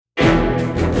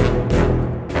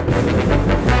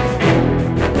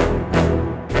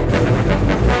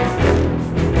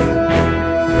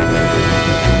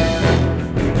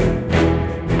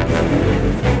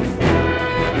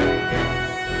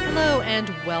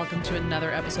welcome to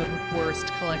another episode of Worst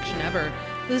Collection Ever.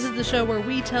 This is the show where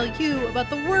we tell you about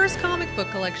the worst comic book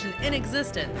collection in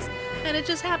existence, and it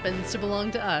just happens to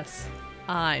belong to us.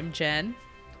 I'm Jen.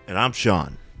 And I'm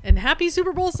Sean. And happy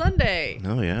Super Bowl Sunday!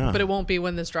 Oh, yeah. But it won't be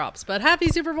when this drops, but happy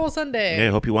Super Bowl Sunday! Yeah,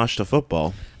 I hope you watched the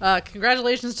football.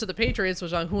 Congratulations to the Patriots,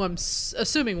 who I'm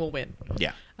assuming will win.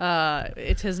 Yeah.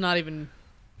 It has not even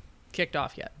kicked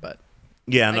off yet, but...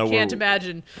 Yeah, no, I can't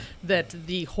imagine that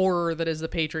the horror that is the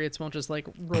Patriots won't just like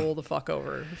roll the fuck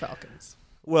over the Falcons.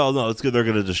 Well, no, it's good. They're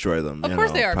going to destroy them. Of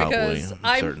course they are, because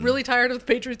I'm really tired of the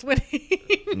Patriots winning.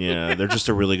 Yeah, they're just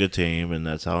a really good team, and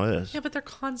that's how it is. Yeah, but they're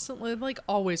constantly like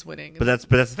always winning. But that's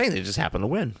the thing. They just happen to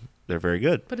win. They're very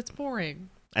good. But it's boring.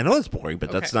 I know it's boring,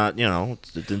 but that's not,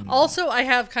 Also, I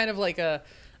have kind of like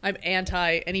I'm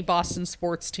anti any Boston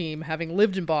sports team, having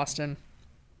lived in Boston.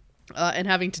 And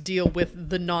having to deal with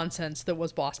the nonsense that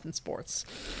was Boston sports.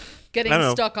 Getting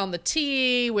stuck on the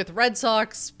T with Red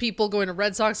Sox, people going to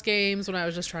Red Sox games when I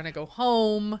was just trying to go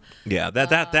home. Yeah,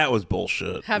 that was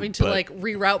bullshit. Having to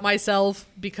reroute myself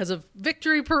because of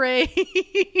victory parades.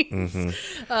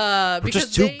 Because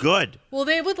just too good. Well,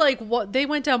 they would they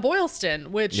went down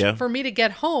Boylston, which for me to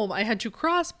get home, I had to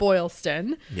cross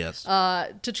Boylston. Yes.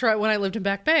 To try when I lived in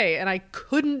Back Bay, and I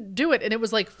couldn't do it, and it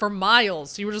was like for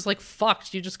miles. You were just like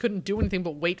fucked. You just couldn't do anything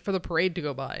but wait for the parade to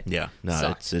go by. Yeah. No,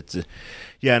 Sucked. it's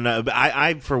yeah, no, but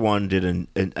I for one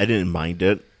didn't mind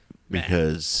it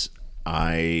because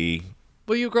Well,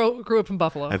 you grew up in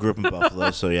Buffalo. I grew up in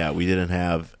Buffalo, so yeah, we didn't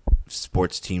have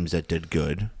sports teams that did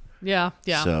good. Yeah.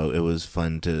 So it was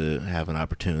fun to have an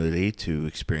opportunity to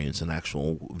experience an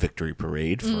actual victory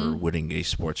parade for winning a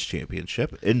sports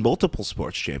championship in multiple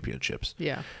sports championships.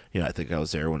 Yeah. I think I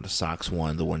was there when the Sox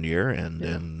won the one year, and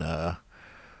then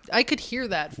I could hear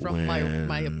that from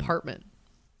my apartment.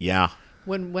 Yeah.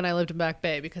 When I lived in Back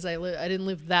Bay, because I didn't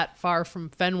live that far from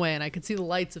Fenway, and I could see the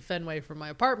lights of Fenway from my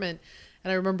apartment.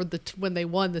 And I remember when they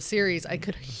won the series, I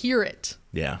could hear it.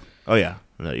 Yeah. Oh yeah.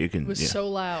 No, you can. It was so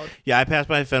loud. Yeah, I passed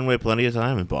by Fenway plenty of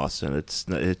time in Boston.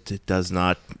 It does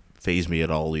not faze me at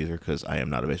all either, because I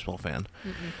am not a baseball fan.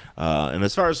 And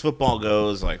as far as football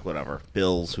goes, like whatever,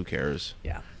 Bills, who cares?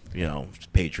 Yeah.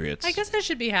 Patriots. I guess I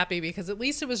should be happy because at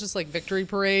least it was just like victory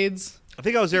parades. I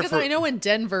think I was there I know in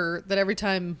Denver that every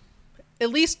time. At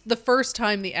least the first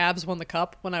time the Abs won the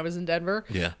cup when I was in Denver,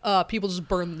 people just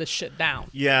burned this shit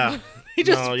down. Yeah.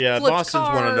 Boston's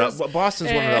won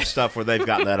enough stuff where they've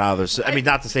gotten that out of their... I mean,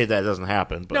 not to say that doesn't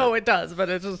happen, but... No, it does, but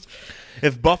it just...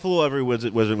 If Buffalo ever was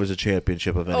a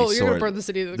championship of any sort... you're going to burn the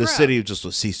city to the ground. The city just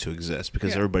will cease to exist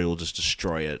because everybody will just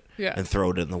destroy it and throw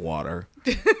it in the water.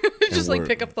 Just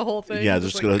pick up the whole thing. Yeah,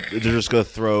 they're just gonna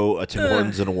throw a Tim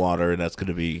Hortons in the water, and that's going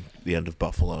to be the end of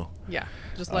Buffalo. Yeah.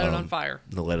 Just light it on fire.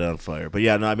 They'll light it on fire. But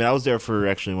yeah, no, I mean, I was there for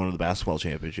actually one of the basketball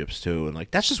championships too, and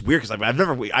that's just weird because I've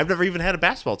never even had a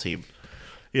basketball team,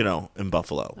 in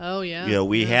Buffalo. Oh yeah.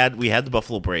 We had the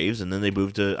Buffalo Braves, and then they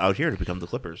moved out here to become the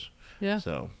Clippers. Yeah.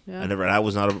 So I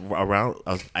was not around.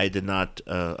 I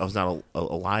was not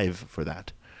alive for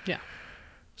that. Yeah.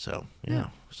 So yeah.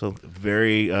 So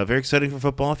very very exciting for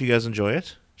football. If you guys enjoy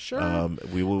it, sure.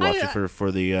 We will watch it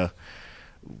for the.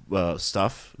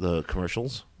 Stuff, the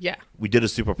commercials. Yeah. We did a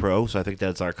Super Pro, so I think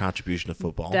that's our contribution to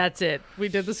football. That's it. We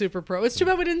did the Super Pro. It's too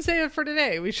bad we didn't save it for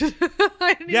today. We should...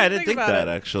 I didn't think that,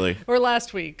 actually. Or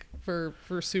last week for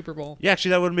Super Bowl. Yeah, actually,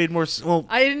 that would have made more... Well,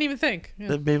 I didn't even think. Yeah.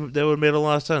 That would have made a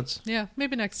lot of sense. Yeah,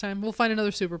 maybe next time. We'll find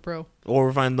another Super Pro. Or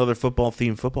we'll find another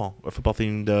football-themed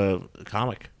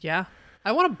comic. Yeah.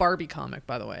 I want a Barbie comic,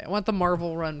 by the way. I want the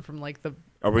Marvel run from, the...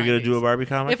 Are we going to do a Barbie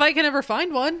comic? If I can ever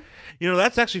find one.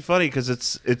 That's actually funny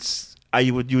because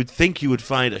you would think you would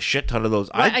find a shit ton of those.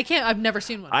 I can't. I've never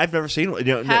seen one. I've never seen one.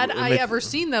 Had I ever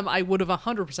seen them, I would have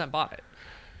 100% bought it.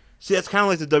 See, that's kind of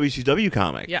like the WCW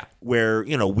comic. Yeah. Where,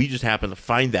 we just happen to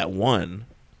find that one.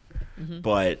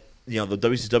 But, the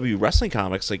WCW wrestling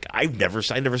comics, I never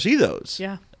see those.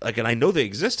 Yeah. And I know they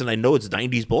exist, and I know it's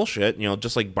 90s bullshit,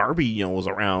 just like Barbie, was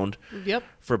around. Yep.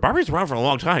 Barbie's around for a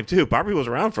long time, too. Barbie was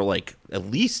around for, at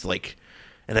least,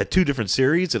 and had 2 different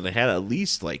series, and they had at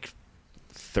least,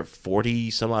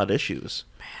 40 some odd issues.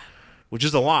 Man. Which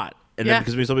is a lot. And then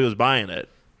because somebody was buying it.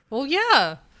 Well,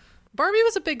 yeah. Barbie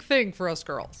was a big thing for us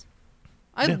girls.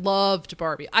 I loved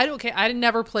Barbie. I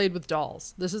never played with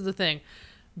dolls. This is the thing.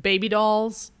 Baby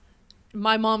dolls,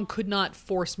 my mom could not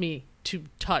force me to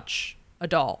touch a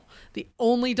doll. The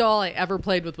only doll I ever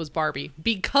played with was Barbie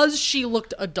because she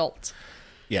looked adult.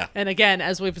 Yeah. And again,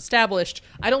 as we've established,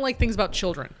 I don't like things about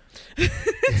children.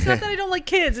 It's not that I don't like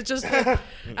kids. It's just that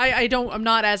I'm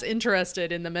not as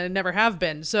interested in them, and I never have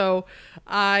been. So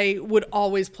I would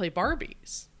always play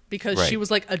Barbies. because Right. she was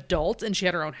like adult and she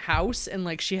had her own house and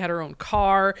like she had her own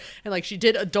car and like she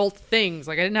did adult things.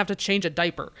 Like I didn't have to change a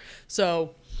diaper.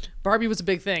 So Barbie was a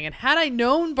big thing. And had I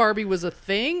known Barbie was a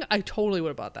thing, I totally would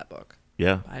have bought that book.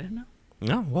 Yeah. I didn't know.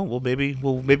 No, well, maybe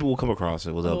we'll come across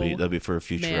it. Well, that'll be for a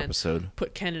future Man. episode.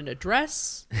 Put Ken in a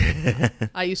dress.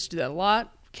 I used to do that a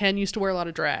lot. Ken used to wear a lot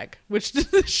of drag, which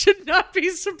should not be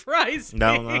surprising.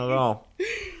 No, not at all.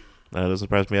 That doesn't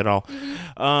surprise me at all.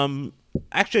 Mm-hmm.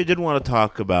 Actually, I did want to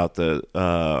talk about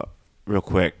the real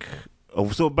quick.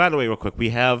 Oh, so by the way, real quick, we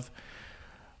have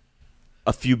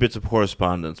a few bits of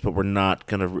correspondence, but we're not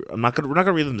gonna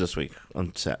read them this week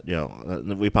on set.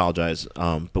 We apologize,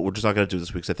 but we're just not gonna do it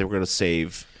this week. So I think we're gonna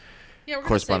save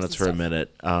correspondence for a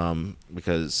minute,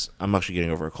 because I'm actually getting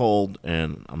over a cold,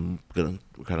 and I'm gonna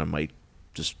kind of might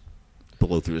just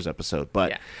blow through this episode.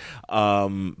 But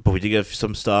but we did get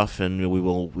some stuff, and we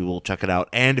will check it out.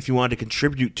 And if you want to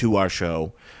contribute to our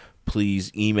show,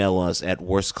 please email us at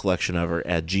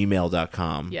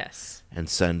worstcollectionever@gmail.com. Yes. And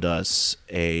send us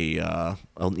an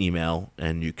email,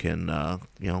 and you can,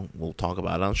 we'll talk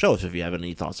about it on the show. So if you have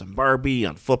any thoughts on Barbie,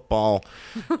 on football,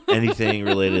 anything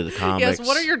related to comics. Yes,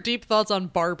 what are your deep thoughts on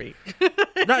Barbie?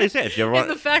 No, if you ever want.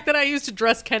 And the fact that I used to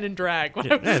dress Ken in drag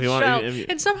when I was a child.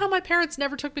 And somehow my parents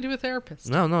never took me to a therapist.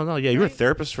 No. Yeah, you were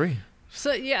therapist free.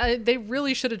 So, yeah, they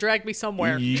really should have dragged me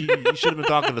somewhere. You should have been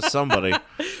talking to somebody.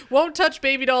 Won't touch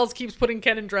baby dolls, keeps putting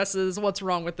Ken in dresses. What's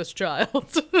wrong with this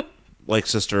child? Like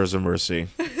Sisters of Mercy.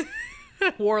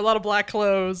 Wore a lot of black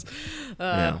clothes.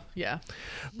 Yeah.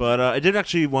 But I did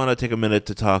actually want to take a minute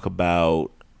to talk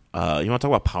about, you want to talk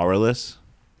about Powerless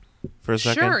for a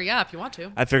second? Sure, yeah, if you want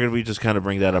to. I figured we'd just kind of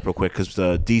bring that up real quick because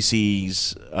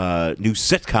DC's new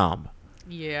sitcom.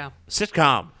 Yeah.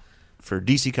 Sitcom for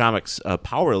DC Comics,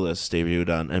 Powerless, debuted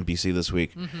on NBC this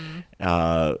week.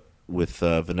 Mm-hmm. With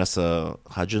Vanessa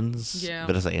Hudgens,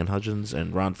 Vanessa Ann Hudgens,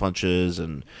 and Ron Funches,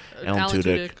 and Alan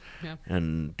Tudyk,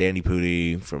 and Danny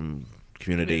Pudi from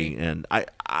Community. And I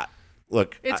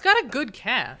look, it's got a good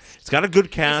cast. It's got a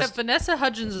good cast. Except Vanessa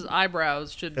Hudgens'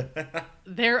 eyebrows should.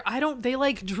 They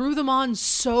like drew them on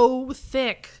so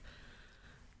thick.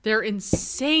 They're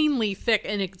insanely thick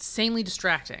and insanely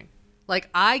distracting. Like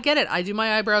I get it, I do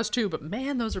my eyebrows too, but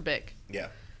man, those are big. Yeah,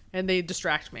 and they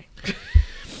distract me.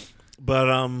 But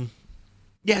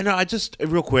I just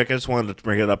real quick, I just wanted to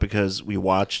bring it up because I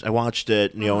watched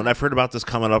it, and I've heard about this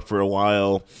coming up for a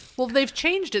while. Well, they've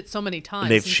changed it so many times.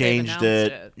 And they've changed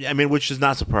it. I mean, which is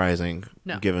not surprising,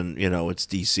 given it's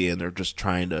DC and they're just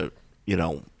trying to,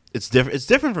 it's different. It's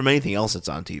different from anything else that's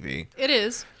on TV. It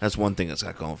is. That's one thing that's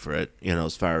got going for it.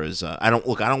 As far as I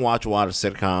don't watch a lot of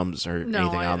sitcoms or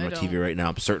anything on my TV right now.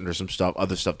 I'm certain there's some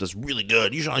other stuff that's really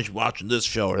good. You should be watching this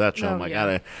show or that show. I'm like,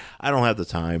 I don't have the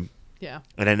time. Yeah.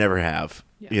 And I never have.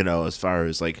 As far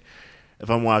as like, if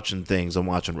I'm watching things, I'm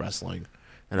watching wrestling,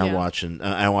 and I'm watching.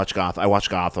 I watch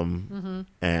Gotham,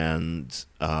 and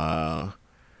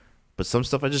but some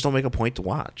stuff I just don't make a point to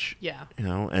watch. Yeah.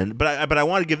 But I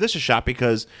want to give this a shot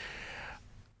because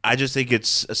I just think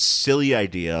it's a silly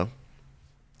idea,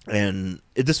 and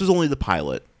this was only the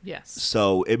pilot. Yes.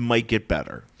 So it might get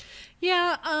better.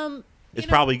 Yeah. It's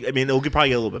probably. I mean, it'll probably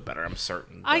get a little bit better. I'm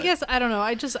certain. I guess I don't know.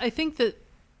 I think that.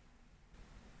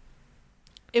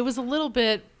 It was a little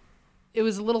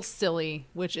silly,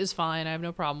 which is fine. I have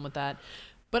no problem with that.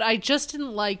 But I just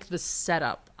didn't like the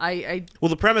setup. Well,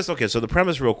 the premise, okay, so the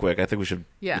premise real quick, I think we should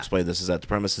explain this, is that the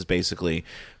premise is basically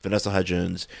Vanessa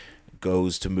Hudgens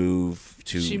goes to move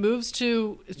to... She moves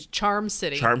to Charm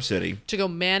City. To go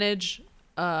manage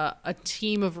a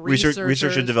team of researchers.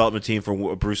 Research and development team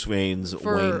for Bruce Wayne's...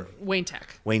 Wayne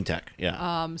Tech. Wayne Tech,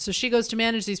 yeah. So she goes to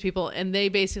manage these people, and they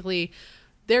basically...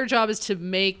 Their job is to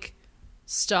make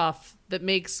stuff that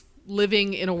makes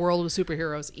living in a world with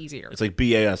superheroes easier. It's like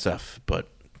BASF, but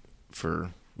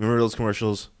for... Remember those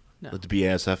commercials? No. With the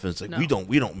BASF, and it's like, we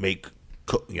don't make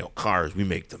cars, we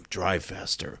make them drive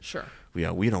faster. Sure.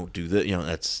 We don't do that.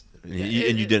 That's... and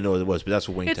you didn't know what it was, but that's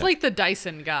what Wayne Tech... It's like the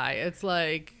Dyson guy. It's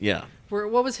like... Yeah.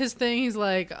 What was his thing? He's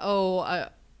like, I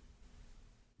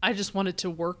just wanted to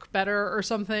work better or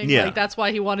something. Yeah. Like, that's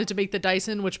why he wanted to make the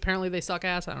Dyson, which apparently they suck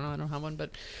ass. I don't have one,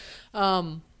 but...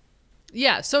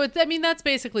 yeah, so that's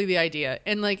basically the idea.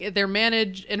 And like they're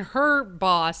managed, and her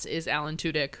boss is Alan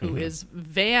Tudyk, who is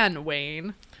Van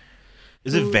Wayne.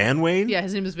 It Van Wayne? Yeah,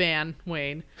 his name is Van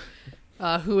Wayne,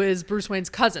 who is Bruce Wayne's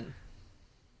cousin.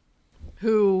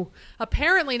 Who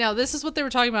apparently, now this is what they were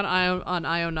talking about on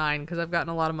IO9, because I've gotten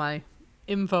a lot of my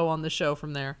info on the show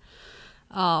from there.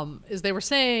 Is they were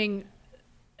saying,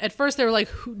 at first they were like,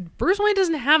 Bruce Wayne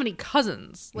doesn't have any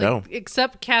cousins,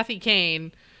 except Kathy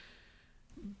Kane.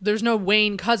 there's no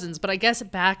Wayne cousins, but I guess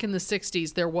back in the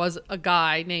 60s there was a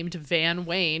guy named Van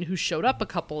Wayne who showed up a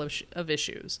couple of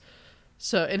issues.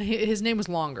 So, and his name was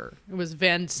longer. It was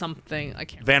Van something. I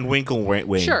can't Van Winkle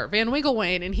Wayne. Sure, Van Winkle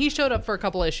Wayne, and he showed up for a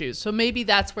couple issues. So maybe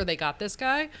that's where they got this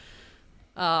guy,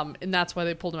 and that's why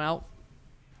they pulled him out.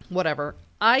 Whatever.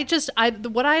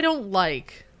 What I don't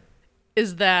like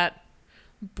is that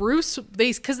Bruce,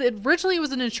 because originally it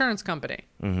was an insurance company.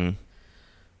 Mm-hmm.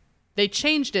 They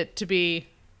changed it to be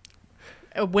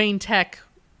a Wayne Tech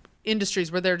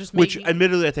Industries, where they're just making... Which,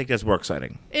 admittedly, I think that's more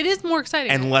exciting. It is more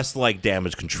exciting. And less like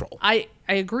damage control. I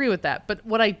agree with that. But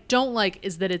what I don't like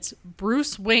is that it's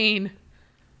Bruce Wayne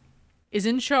is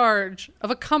in charge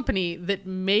of a company that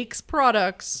makes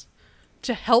products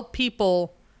to help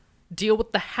people deal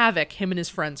with the havoc him and his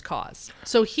friends cause.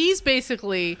 So he's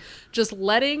basically just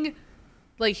letting...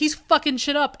 Like, he's fucking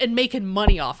shit up and making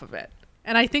money off of it.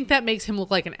 And I think that makes him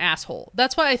look like an asshole.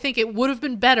 That's why I think it would have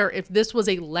been better if this was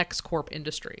a LexCorp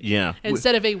industry. Yeah.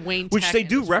 Instead of a Wayne Tech Which they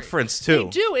do industry. reference, too. They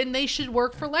do, and they should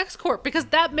work for LexCorp because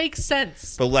that makes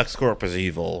sense. But LexCorp is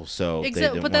evil, so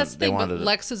But that's the thing. But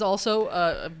Lex is also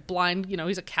a blind,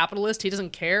 he's a capitalist. He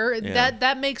doesn't care. Yeah.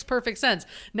 That makes perfect sense.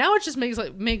 Now it just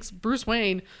makes Bruce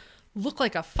Wayne look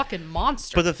like a fucking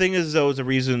monster. But the thing is, though,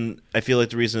 I feel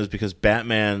like the reason is because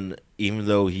Batman, even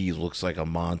though he looks like a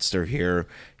monster here,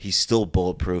 he's still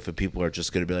bulletproof, and people are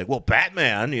just going to be like, well,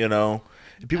 Batman, And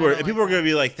people are going to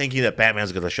be like thinking that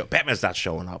Batman's going to show. Batman's not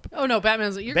showing up. Oh no,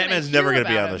 Batman's never going to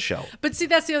be on the show. But see,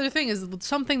 that's the other thing is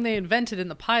something they invented in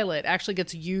the pilot actually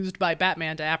gets used by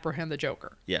Batman to apprehend the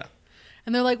Joker. Yeah.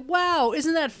 And they're like, wow,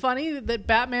 isn't that funny that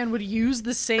Batman would use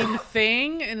the same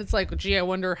thing? And it's like, gee, I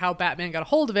wonder how Batman got a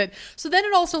hold of it. So then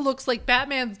it also looks like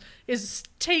Batman is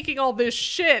taking all this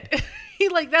shit.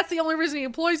 That's the only reason he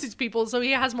employs these people, so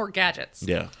he has more gadgets.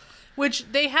 Yeah. Which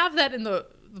they have that in the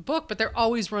book, but they're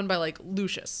always run by,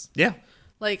 Lucius. Yeah.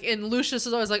 And Lucius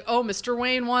is always like, oh, Mr.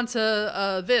 Wayne wants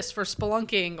this for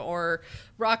spelunking or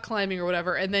rock climbing or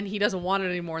whatever, and then he doesn't want it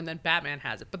anymore, and then Batman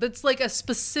has it. But it's a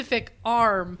specific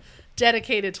arm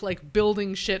dedicated to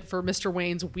building shit for Mr.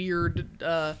 Wayne's weird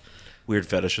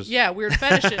fetishes. Yeah, weird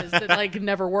fetishes that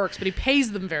never works, but he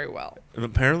pays them very well. And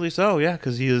apparently so, yeah,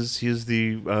 because he is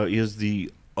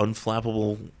the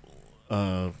unflappable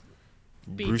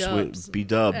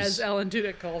B-dubs, as Alan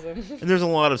Tudyk calls him. And there's a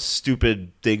lot of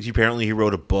stupid things. Apparently he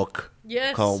wrote a book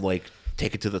called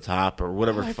Take It to the Top or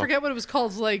whatever. I forget what it was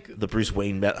called. The Bruce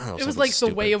Wayne. It was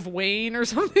The Way of Wayne or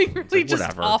something. Really just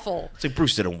whatever. Awful. It's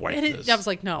Bruce didn't write this. I was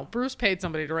like, no, Bruce paid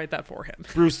somebody to write that for him.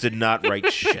 Bruce did not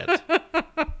write shit.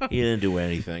 He didn't do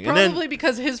anything. Probably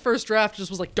because his first draft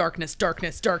just was darkness,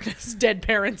 darkness, darkness, dead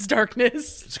parents,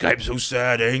 darkness. This guy's so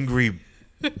sad, angry.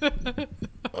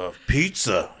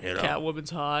 Pizza,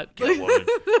 Catwoman's hot. Catwoman.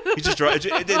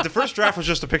 The first draft was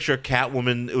just a picture of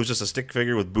Catwoman. It was just a stick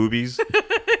figure with boobies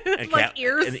and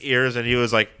ears, and he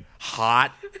was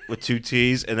hot with 2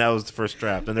 T's, and that was the first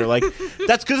draft. And they're like,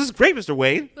 "That's because it's great, Mr.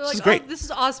 Wayne. This is great. Oh, this is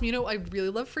awesome. I'd really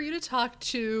love for you to talk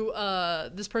to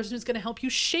this person who's going to help you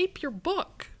shape your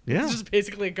book." Yeah, it's just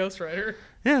basically a ghostwriter.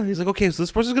 Yeah, he's like, "Okay, so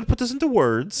this person's going to put this into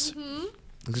words." Mm-hmm.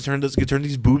 You can turn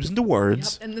these boobs into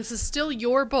words. Yep, and this is still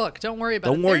your book. Don't worry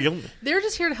about it. Don't worry. They're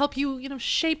just here to help you,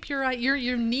 shape your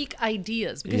unique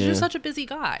ideas because you're such a busy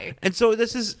guy. And so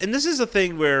this is a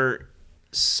thing where,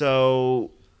 the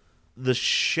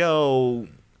show.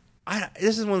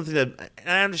 This is one thing that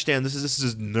I understand. This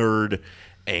is nerd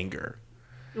anger.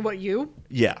 What, you?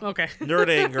 Yeah. Okay. Nerd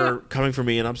anger coming from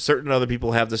me, and I'm certain other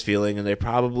people have this feeling, and they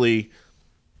probably.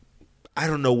 I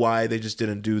don't know why they just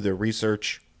didn't do their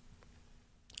research.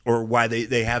 Or why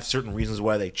they have certain reasons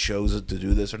why they chose to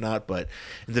do this or not. But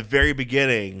in the very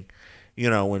beginning,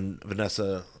 when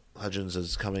Vanessa Hudgens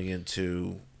is coming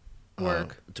into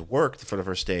work for the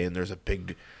first day, and there's a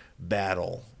big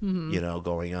battle,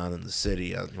 going on in the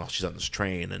city while she's on this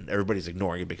train, and everybody's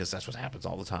ignoring it because that's what happens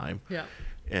all the time. Yeah.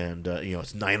 And,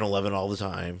 it's 9/11 all the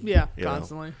time. Yeah,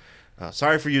 constantly.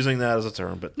 Sorry for using that as a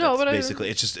term, but basically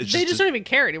it's just they just don't even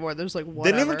care anymore. They're just whatever.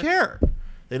 They don't even care.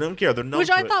 They don't care. They're numb Which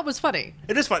I thought was funny.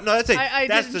 It is fun. No, that's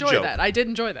the joke. I did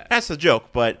enjoy that. That's the joke.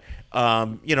 But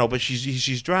but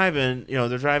she's driving.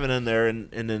 They're driving in there, and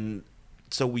then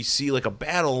so we see a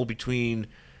battle between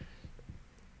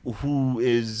who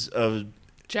is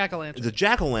Jack-o'-lantern. The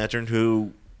Jack-o'-lantern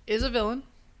who is a villain.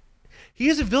 He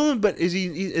is a villain, but is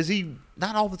he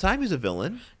not all the time? He's a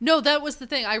villain. No, that was the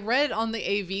thing. I read on the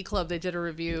AV Club they did a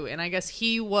review, and I guess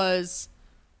he's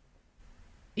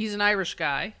an Irish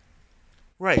guy.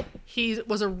 Right. He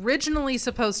was originally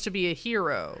supposed to be a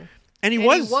hero. And he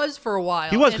was for a while.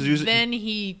 He was, and then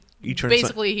he turned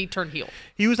heel.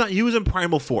 He was in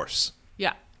Primal Force.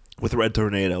 Yeah. with Red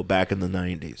Tornado back in the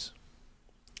 90s.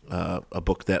 A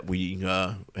book that we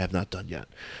have not done yet,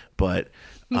 but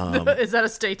is that a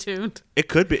stay tuned? it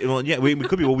could be. Well, yeah, we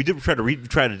could be. Well, we did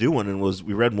try to do one, and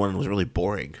we read one and it was really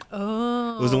boring.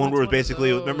 Oh, it was the one where it was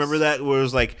basically, remember that, where it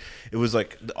was like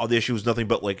all the issue was nothing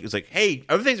but like, it's like, hey,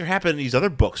 other things are happening in these other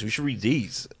books. We should read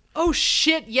these. Oh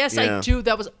shit! Yes, Yeah. I do.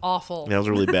 That was awful. Yeah, that was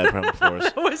a really bad problem for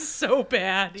us. That was so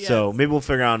bad. Yes. So maybe we'll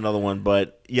figure out another one.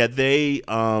 But yeah, they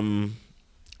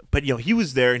but he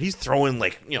was there and he's throwing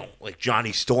like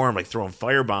Johnny Storm, like throwing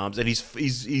firebombs, and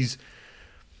he's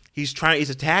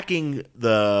attacking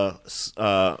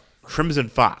the Crimson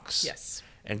Fox. Yes.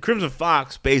 And Crimson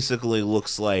Fox basically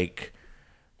looks like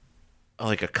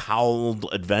a cowled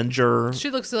Avenger. She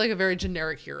looks like a very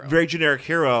generic hero. Very generic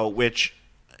hero, which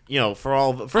for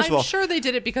all first of all, I'm sure they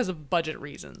did it because of budget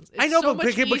reasons. It's I know, so but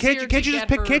much can't you easier just to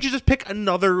pick? get Can't you just pick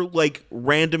another like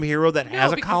random hero that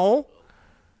has a because- cowl?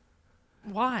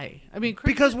 Why? I mean,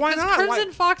 Because why not?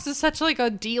 Crimson Fox is such like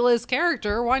a D-list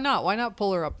character. Why not? Why not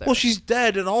pull her up there? Well, she's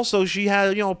dead, and also she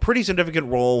had a pretty significant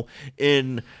role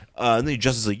in the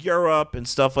Justice League Europe and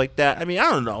stuff like that. I mean, I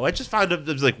don't know. I just found it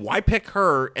was like, why pick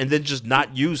her and then just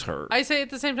not use her? I say at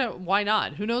the same time, why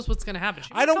not? Who knows what's going to happen? She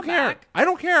I don't come care. back. I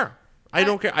don't care. I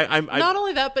don't care. Not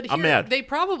only that, but I'm here, mad. they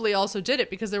probably also did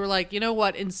it because they were like, you know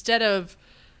what? Instead of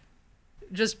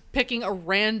just picking a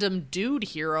random dude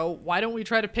hero, why don't we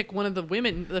try to pick one of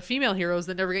the female heroes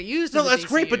that never get used? No, in the that's DCU,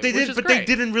 great, but they which did. is But great. they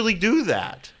didn't really do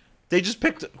that. They just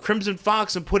picked Crimson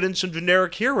Fox and put in some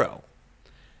generic hero.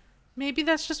 Maybe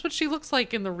that's just what she looks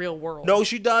like in the real world. No,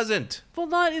 she doesn't. Well,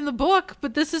 not in the book,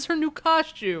 but this is her new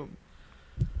costume.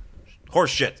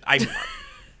 Horse shit. I'm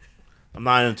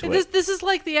not into it. This is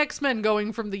like the X-Men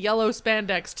going from the yellow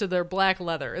spandex to their black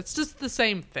leather. It's just the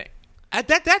same thing.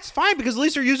 That's fine because at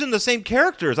least they're using the same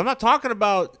characters. I'm not talking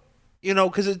about,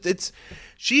 because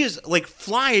she is like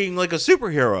flying like a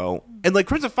superhero, and like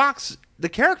Crimson Fox, the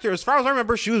character, as far as I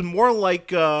remember, she was more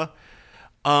like I'm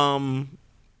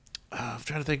trying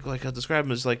to think like how to describe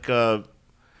him as like a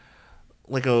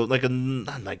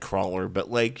not Nightcrawler,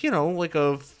 but like like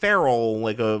a feral,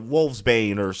 like a Wolf's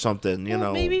Bane or something.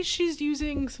 Maybe she's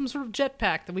using some sort of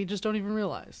jetpack that we just don't even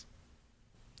realize.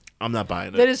 I'm not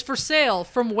buying it. That is for sale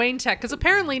from Wayne Tech, because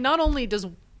apparently not only does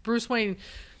Bruce Wayne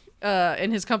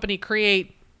and his company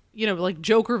create like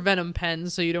Joker Venom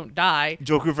pens so you don't die.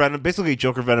 Joker Venom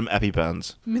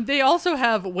EpiPens. I mean, they also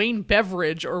have Wayne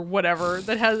Beverage or whatever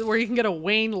that has where you can get a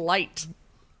Wayne Light.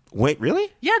 Wait, really?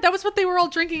 Yeah, that was what they were all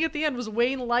drinking at the end, was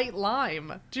Wayne Light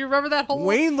Lime. Do you remember that whole...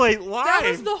 Wayne Light Lime? That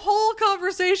was the whole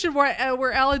conversation where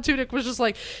Alan Tudyk was just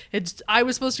like, I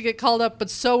was supposed to get called up, but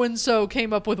so-and-so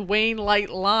came up with Wayne Light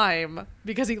Lime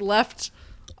because he left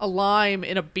a lime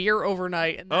in a beer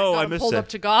overnight and that got him pulled up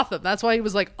to Gotham. That's why he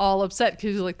was like all upset, because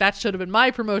he was like, that should have been my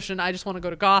promotion. I just want to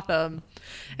go to Gotham.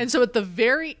 And so at the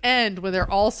very end, when they're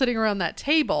all sitting around that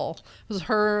table, it was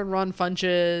her and Ron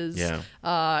Funches,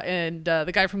 and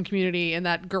the guy from Community, and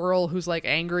that girl who's like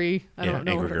angry. I don't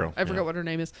know. I forgot what her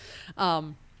name is.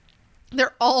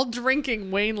 They're all drinking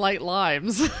Wayne Light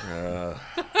Limes.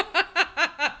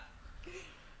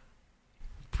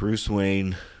 Bruce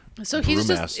Wayne. So he's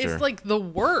just, it's like the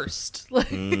worst. Like,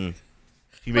 he's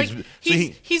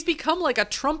become like a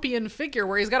Trumpian figure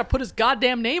where he's got to put his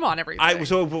goddamn name on everything.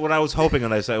 So what I was hoping,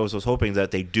 and I was hoping that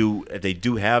they do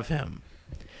have him.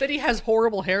 That he has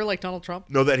horrible hair like Donald Trump?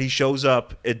 No, that he shows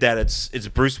up, that it's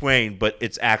Bruce Wayne, but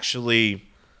it's actually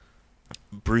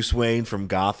Bruce Wayne from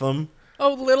Gotham.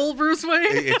 Oh, little Bruce Wayne?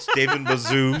 It's David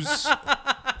Mazouz.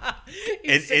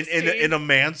 in a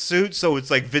man suit, so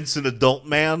it's like Vincent Adult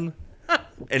Man.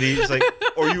 And he's like,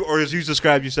 or as you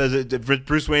described, you said that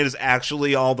Bruce Wayne is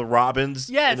actually all the Robins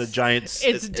in a giant.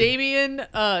 It's Damian,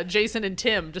 Jason, and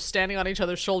Tim just standing on each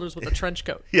other's shoulders with a trench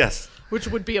coat. Yes, which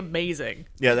would be amazing.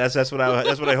 Yeah, that's what I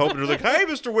hoped. It was like, "Hi,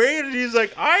 Mr. Wayne," and he's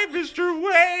like, "I'm Mr.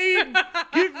 Wayne.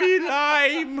 Give me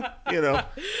lime."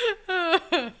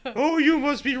 Oh, you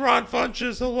must be Ron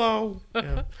Funches. Hello.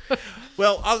 Yeah.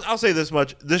 Well, I'll say this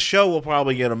much: this show will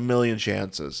probably get a million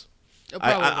chances.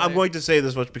 I'm going to say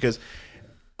this much because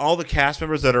all the cast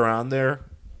members that are on there,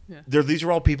 these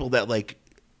are all people that like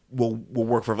will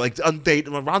work for like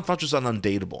Undateable. Ron Funches was on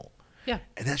Undateable, and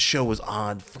that show was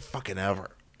on for fucking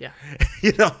ever. Yeah,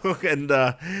 and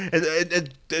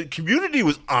Community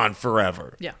was on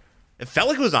forever. Yeah, it felt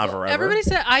like it was on forever. Everybody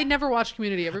said I never watched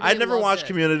Community. I never watched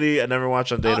Community. I never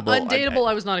watched Undateable. Undateable,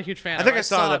 I was not a huge fan. I think I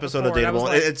saw an episode of Undateable.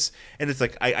 Like, it's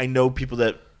like I know people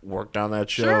that worked on that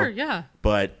show. Sure, yeah,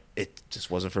 but it just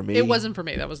wasn't for me. It wasn't for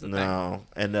me. That was the thing. No,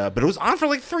 and but it was on for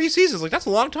like 3 seasons. Like that's a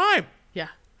long time. Yeah,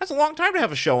 That's a long time to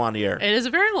have a show on the air. It is a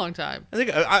very long time.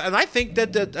 I think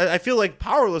that I feel like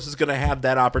Powerless is going to have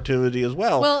that opportunity as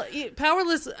well. Well,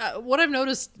 Powerless, what I've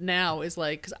noticed now is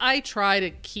like, because I try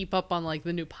to keep up on like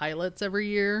the new pilots every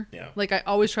year. Yeah. Like I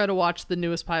always try to watch the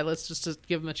newest pilots just to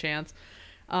give them a chance.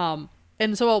 And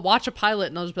so I'll watch a pilot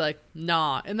and I'll just be like,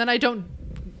 nah. And then I don't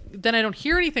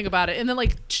hear anything about it. And then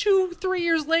like 2-3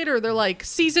 years later, they're like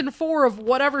season 4 of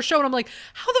whatever show. And I'm like,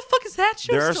 how the fuck is that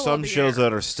show there are still some on the shows air?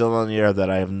 that are still on the air that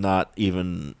I have not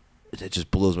even, it just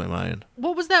blows my mind.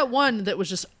 What was that one that was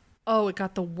just, it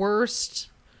got the worst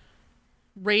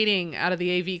rating out of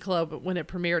the AV Club when it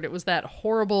premiered? It was that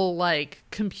horrible like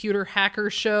computer hacker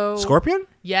show. Scorpion?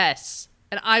 Yes.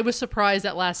 And I was surprised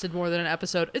that lasted more than an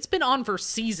episode. It's been on for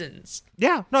seasons.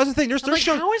 Yeah. No, that's the thing. There's like,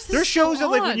 shows, how is this there's shows still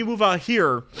that like on? when you move out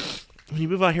here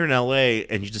in LA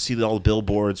and you just see all the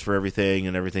billboards for everything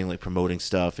and everything like promoting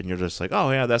stuff and you're just like,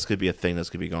 oh yeah, that's gonna be a thing that's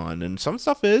gonna be gone. And some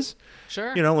stuff is.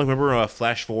 Sure. You know, like remember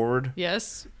Flash Forward?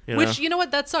 Yes. You Which, know? you know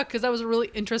what? That sucked because that was a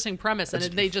really interesting premise and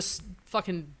they just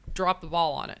fucking dropped the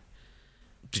ball on it.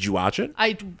 Did you watch it?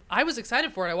 I was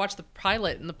excited for it. I watched the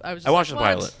pilot and I was just I watched like, the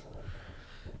what? pilot.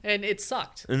 And it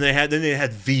sucked. And they had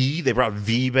V. They brought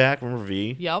V back. Remember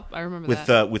V? Yep, I remember with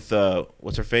that. With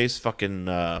what's her face? Fucking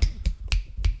dumb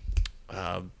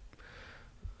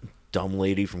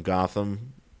lady from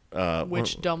Gotham.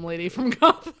 Which dumb lady from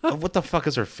Gotham? What the fuck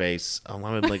is her face? I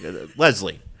mean, like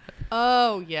Leslie.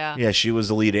 Oh yeah. Yeah, she was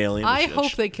the lead alien. I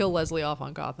hope they kill Leslie off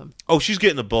on Gotham. Oh, she's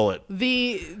getting a bullet.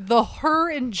 The her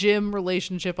and Jim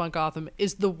relationship on Gotham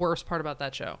is the worst part about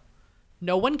that show.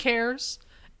 No one cares.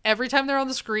 Every time they're on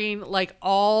the screen, like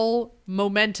all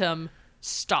momentum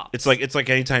stops. It's like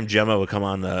anytime Gemma would come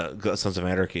on Sons of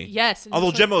Anarchy. Yes. Although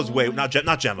like, Gemma was not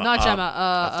Gemma. Not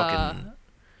Gemma. Fucking.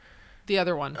 The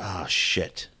other one. Oh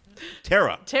shit.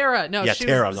 Tara. No, Yeah, she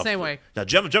Tara was the same way. No,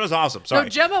 Gemma's awesome. Sorry. No,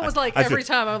 Gemma was like every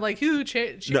time I'm like, who? I'm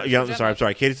sorry.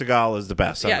 Katie Seagal is the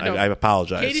best. Yeah, I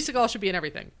apologize. Katie Seagal should be in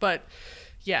everything, but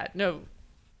yeah, no.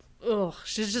 Ugh,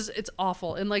 it's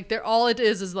awful. And like all it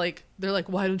is like they're like,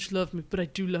 why don't you love me? But I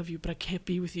do love you, but I can't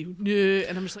be with you.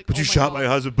 And I'm just like, but you shot my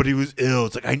husband, but he was ill.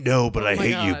 It's like, I know, but I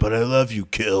hate you, but I love you.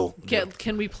 Kill.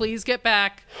 Can we please get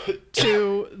back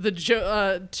to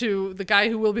the guy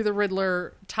who will be the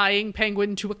Riddler tying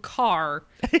Penguin to a car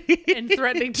and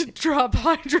threatening to drop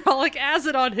hydraulic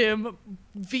acid on him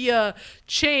via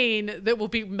chain that will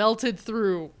be melted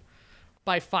through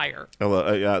by fire.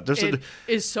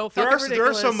 Is so fucking ridiculous. There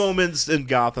are some moments in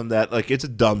Gotham that like it's a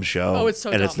dumb show. Oh, it's so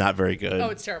and dumb. It's not very good. Oh,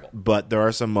 it's terrible. But there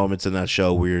are some moments in that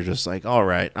show where you're just like, all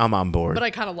right, I'm on board. But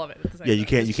I kind of love it. At the same yeah,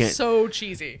 time. you can't. So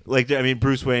cheesy. Like I mean,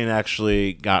 Bruce Wayne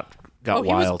actually got wild.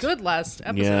 He was good last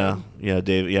episode. Yeah,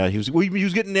 David. Yeah, he was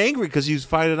getting angry because he was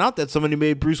finding out that somebody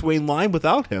made Bruce Wayne line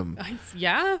without him.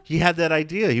 Yeah, he had that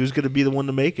idea. He was going to be the one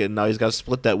to make it, and now he's got to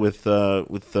split that with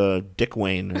Dick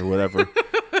Wayne or whatever,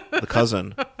 the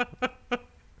cousin.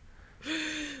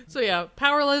 So yeah,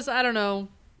 Powerless. I don't know.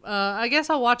 I guess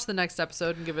I'll watch the next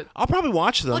episode and give it. I'll probably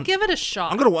watch them. I'll give it a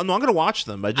shot. I'm gonna watch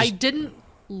them. I didn't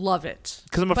love it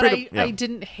because I'm afraid. I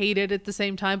didn't hate it at the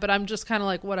same time. But I'm just kind of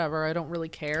like whatever. I don't really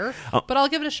care. But I'll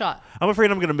give it a shot. I'm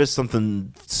afraid I'm gonna miss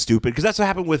something stupid because that's what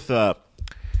happened with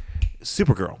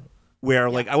Supergirl. Where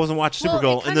like I wasn't watching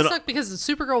Supergirl, and then sucked because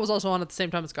Supergirl was also on at the same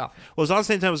time as Gotham. Well, it was on the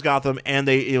same time as Gotham, and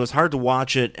it was hard to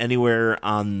watch it anywhere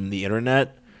on the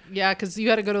internet. Yeah, because you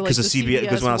had to go to like the CBS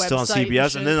because when I was still on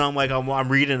CBS, and then I'm like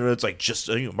I'm reading, and it's like just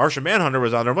Martian Manhunter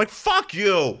was on there. I'm like, fuck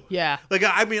you. Yeah. Like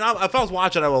I mean, if I was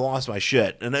watching, I would have lost my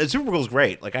shit. And Supergirl's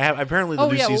great. Like I have apparently the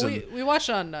new season. Well, we watched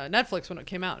on Netflix when it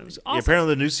came out. It was awesome. Yeah,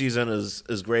 apparently the new season is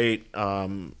great.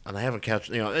 And I haven't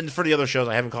and for the other shows,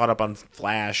 I haven't caught up on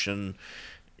Flash and.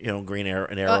 Green Arrow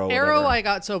and Arrow. Arrow, I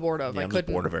got so bored of. Yeah, I couldn't.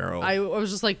 Just bored of Arrow. I was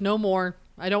just like, no more.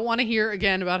 I don't want to hear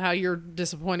again about how you're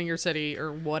disappointing your city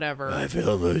or whatever. I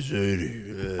feel my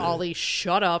city. Ollie,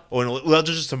 shut up. Oh, and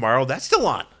Legends of Tomorrow, that's still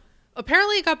on.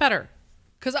 Apparently, it got better.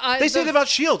 They say that about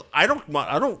Shield. I don't.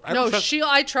 Shield.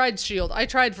 I tried Shield. I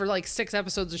tried for like 6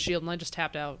 episodes of Shield, and I just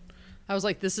tapped out. I was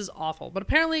like, this is awful. But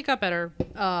apparently, it got better.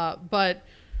 But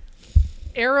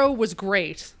Arrow was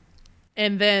great,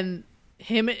 and then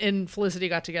him and Felicity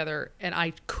got together, and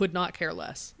I could not care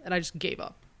less, and I just gave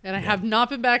up. And I have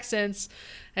not been back since.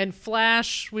 And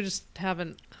Flash, we just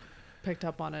haven't picked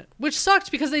up on it, which sucked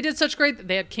because they did such great.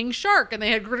 They had King Shark and they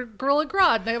had Gorilla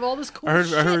Grodd. And they have all this cool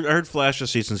shit. I heard Flash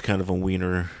this season's kind of a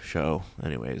wiener show,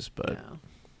 anyways. But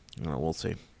we'll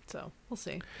see. So we'll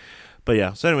see. But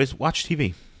yeah. So anyways, watch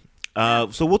TV.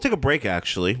 So we'll take a break.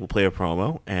 Actually, we'll play a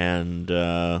promo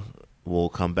and we'll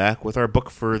come back with our book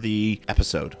for the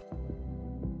episode.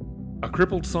 A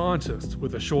crippled scientist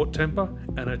with a short temper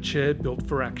and a chair built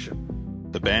for action.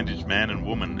 The bandaged man and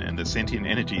woman and the sentient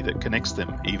energy that connects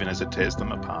them even as it tears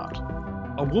them apart.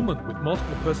 A woman with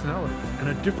multiple personalities and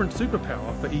a different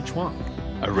superpower for each one.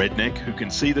 A redneck who can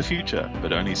see the future,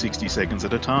 but only 60 seconds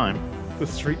at a time. The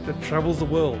street that travels the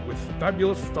world with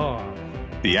fabulous style.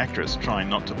 The actress trying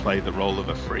not to play the role of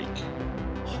a freak.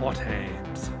 Hot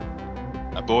hands.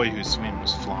 A boy who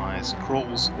swims, flies,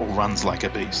 crawls, or runs like a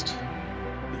beast.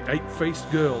 The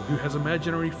ape-faced girl who has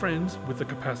imaginary friends with the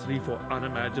capacity for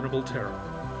unimaginable terror.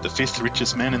 The fifth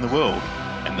richest man in the world,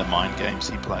 and the mind games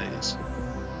he plays.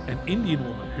 An Indian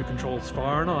woman who controls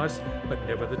fire and ice, but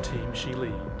never the team she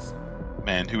leads.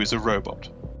 Man who is a robot.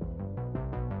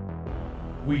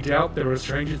 We doubt there are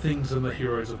stranger things than the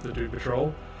heroes of the Doom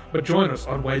Patrol, but join us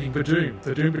on Waiting for Doom,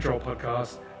 the Doom Patrol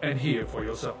podcast, and hear for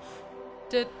yourself.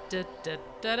 Been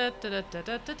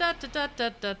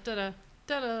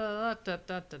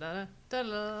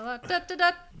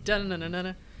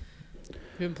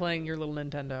playing your little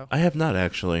Nintendo. I have not,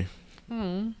 actually.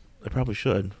 I probably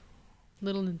should.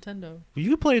 Little Nintendo.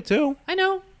 You could play it, too. I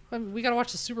know. We gotta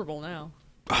watch the Super Bowl now.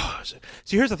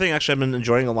 See, here's the thing. Actually, I've been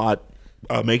enjoying a lot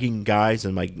making guys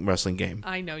in my wrestling game.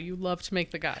 I know. You love to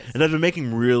make the guys. And I've been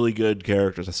making really good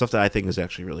characters. The stuff that I think is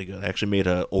actually really good. I actually made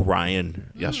a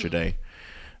Orion yesterday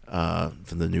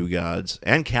from the New Gods.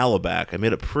 And Calabac. I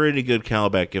made a pretty good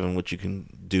Calabac given what you can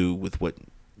do with what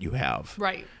you have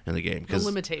in the game. The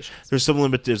limitations. There's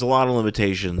a lot of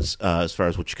limitations as far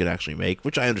as what you could actually make,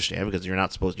 which I understand because you're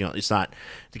not supposed. It's not.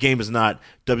 The game is not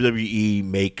WWE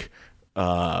make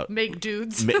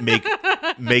dudes make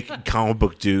comic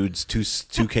book dudes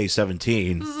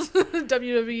 2K17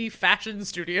 WWE fashion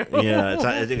studio. Yeah, it's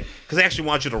not because they actually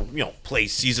want you to play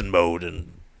season mode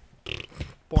and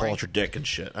pull out your dick and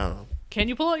shit. I don't know. Can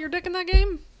you pull out your dick in that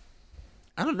game?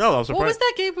 I don't know. I was surprised. What was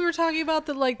that game we were talking about?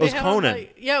 That like it was Conan.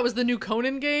 It was the new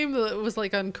Conan game. It was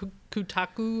like on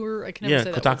Kotaku or I can never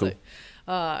say that. Kotaku.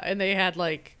 And they had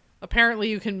apparently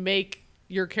you can make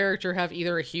your character have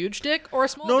either a huge dick or a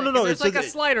small dick. No. There's It's a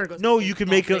slider. Goes no, big, you can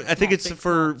small, make big, I think small, it's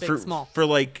big, for small,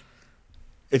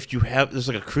 if you have there's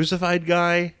a crucified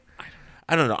guy.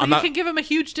 I don't know. You can give him a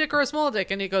huge dick or a small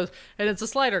dick, and it's a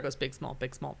slider. It goes big, small,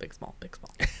 big, small, big, small, big,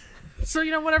 small. So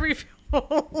whatever you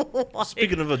feel.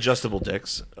 Speaking of adjustable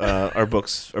dicks, our book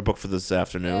for this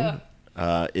afternoon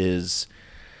is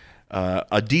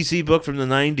a DC book from the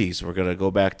 90s. We're gonna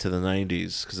go back to the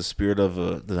 90s because the spirit of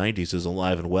the 90s is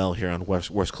alive and well here on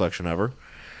Worst Collection Ever.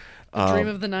 The dream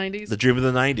of the 90s. The dream of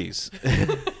the 90s.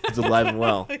 It's alive and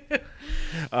well.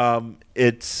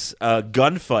 It's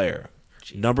Gunfire,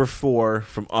 number 4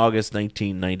 from August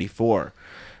 1994.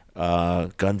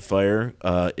 Gunfire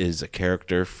is a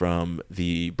character from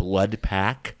the Blood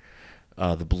Pack,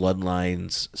 the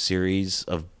Bloodlines series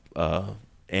of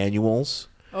annuals.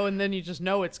 Oh, and then you just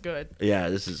know it's good. Yeah,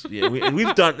 this is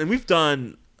we've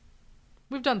done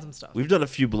some stuff. We've done a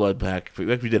few Blood Pack. We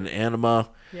did an Anima.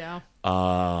 Yeah.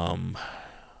 What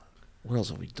else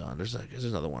have we done? There's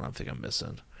another one I think I'm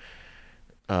missing.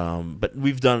 But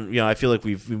we've done. I feel like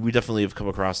we definitely have come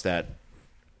across that.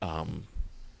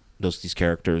 These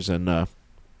characters and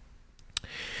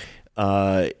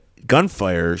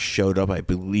Gunfire showed up, I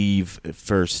believe,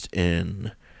 first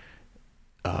in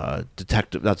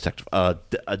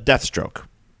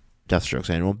Deathstroke's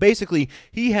annual. Basically,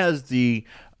 he has the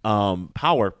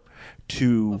power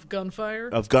of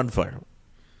gunfire,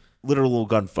 literal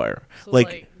gunfire, so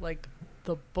like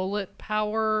the bullet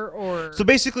power, or so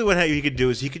basically what he could do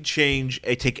is he could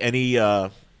take any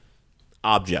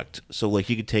object. So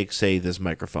he could take, say, this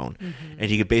microphone,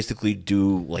 and he could basically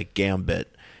do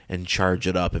Gambit and charge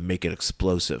it up and make it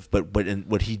explosive. But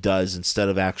what he does, instead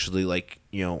of actually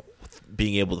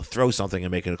being able to throw something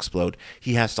and make it explode,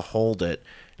 he has to hold it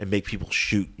and make people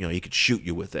shoot. He could shoot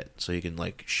you with it, so he can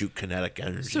shoot kinetic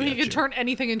energy. So he could turn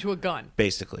anything into a gun.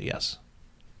 Basically, yes.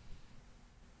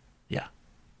 Yeah,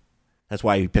 that's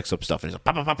why he picks up stuff and he's like,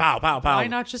 pow, pow, pow, pow, pow, pow. Why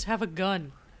not just have a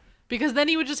gun? Because then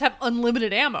he would just have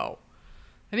unlimited ammo.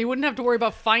 And he wouldn't have to worry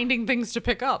about finding things to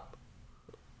pick up.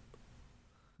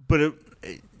 But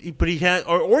he had,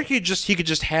 or he could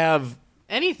just have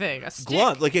anything, a stick,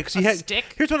 glove. Stick.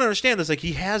 Here's what I understand is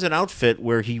he has an outfit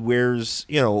where he wears,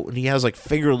 and he has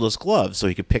fingerless gloves, so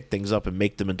he could pick things up and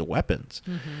make them into weapons.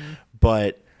 Mm-hmm.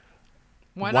 But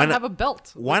why not have a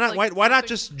belt? Why not? Why not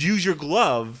just use your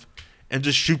glove and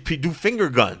just do finger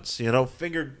guns? Yeah.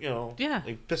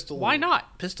 Pistol. Why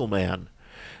not? Pistol man.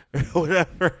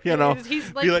 Whatever,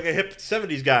 He's be like a hip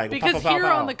 70s guy. Because here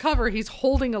on the cover, he's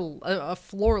holding a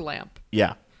floor lamp.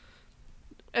 Yeah.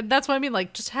 And that's what I mean.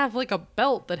 Just have a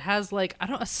belt that has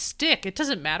a stick. It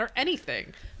doesn't matter.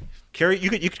 Anything. You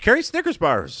could carry Snickers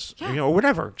bars, or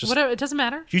whatever. Whatever. It doesn't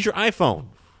matter. Use your iPhone.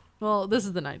 Well, this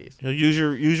is the 90s.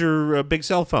 Use your big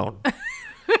cell phone.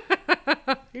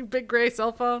 Your big gray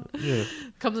cell phone. Yeah.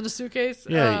 Comes in a suitcase.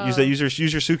 Yeah, use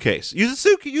your suitcase. Use the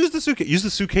suitcase. Use the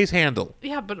suitcase handle.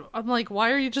 Yeah, but I'm like,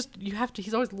 why are you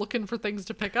he's always looking for things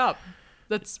to pick up.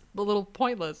 That's a little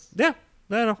pointless. Yeah.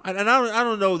 I know. And I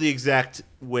don't know the exact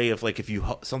way of like if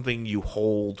something you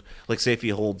hold, like say if he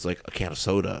holds like a can of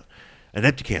soda, an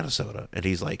empty can of soda, and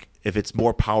he's like, if it's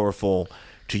more powerful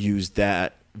to use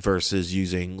that versus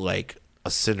using like a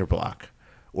cinder block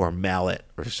or a mallet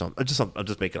or something. I'm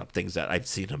just making up things that I've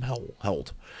seen him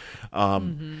held. But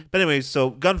anyway, so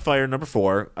Gunfire number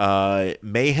 4,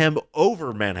 Mayhem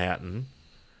over Manhattan.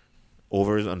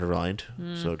 Over is underlined,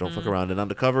 so don't fuck around. And on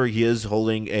the cover, he is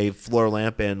holding a floor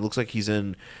lamp and looks like he's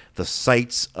in the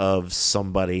sights of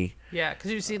somebody. Yeah,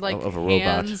 because you see like of a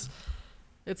hands. robot.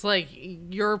 It's like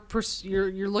you're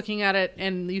looking at it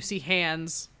and you see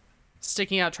hands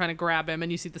sticking out trying to grab him, and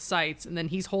you see the sights, and then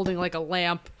he's holding like a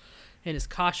lamp, and his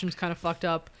costume's kind of fucked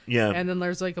up. Yeah, and then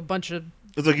there's like a bunch of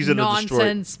it's like he's in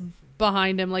nonsense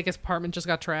behind him, like his apartment just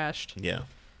got trashed. Yeah,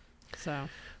 so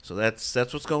that's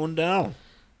what's going down.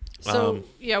 So,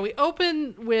 we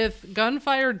open with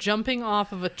Gunfire jumping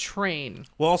off of a train.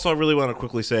 Well, also, I really want to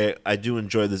quickly say I do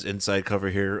enjoy this inside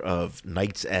cover here of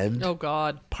Night's End. Oh,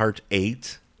 God. Part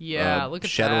 8. Yeah, look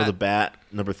at Shadow that. of the Bat,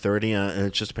 number 30. And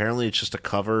it's just a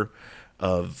cover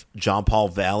of John Paul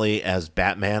Valley as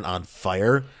Batman on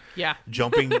fire. Yeah.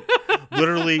 Jumping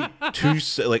literally but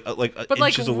inches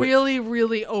away. Really,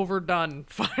 really overdone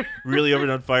fire. Really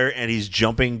overdone fire, and he's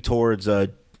jumping towards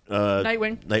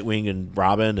Nightwing and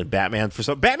Robin and Batman.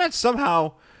 Batman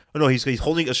somehow, he's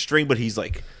holding a string, but he's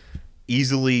like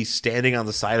easily standing on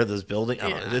the side of this building. I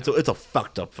don't know. It's a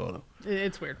fucked up photo.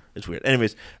 It's weird. It's weird.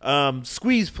 Anyways,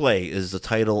 Squeeze Play is the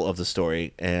title of the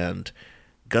story, and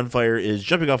Gunfire is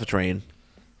jumping off a train.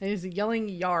 And he's yelling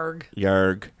 "Yarg."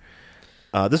 Yarg.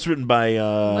 This is written by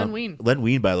Len Wein. Len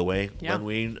Wein, by the way. Yeah. Len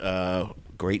Wein,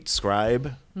 great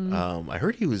scribe. I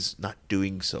heard he was not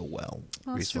doing so well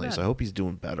recently, so I hope he's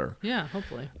doing better. Yeah,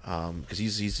 hopefully. Because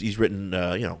he's written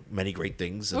many great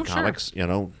things in sure. comics,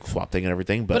 Swamp Thing and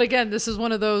everything. But again, this is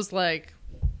one of those like,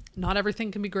 not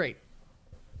everything can be great.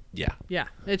 Yeah. Yeah,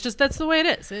 it's just that's the way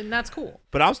it is, and that's cool.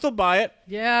 But I'll still buy it.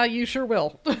 Yeah, you sure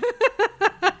will.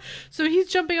 So he's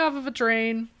jumping off of a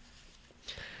train.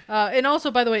 And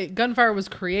also, by the way, Gunfire was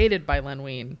created by Len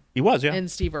Wein. He was, yeah. And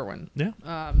Steve Irwin.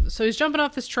 Yeah. So he's jumping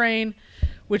off this train,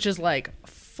 which is like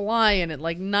flying at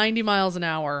like 90 miles an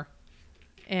hour.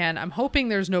 And I'm hoping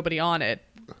there's nobody on it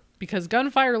because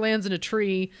Gunfire lands in a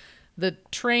tree. The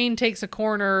train takes a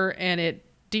corner and it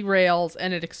derails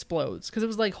and it explodes because it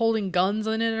was like holding guns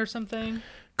in it or something.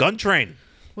 Gun train.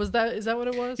 Is that what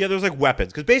it was? Yeah, there's like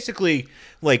weapons. Because basically,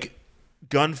 like,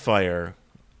 Gunfire...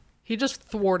 He just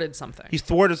thwarted something. He's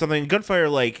thwarted something. Gunfire,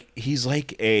 he's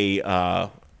like a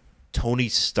Tony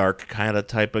Stark kind of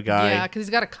type of guy. Yeah, because he's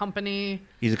got a company.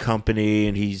 He's a company,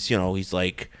 and he's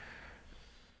like,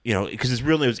 because his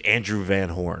real name is Andrew Van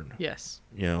Horn. Yes.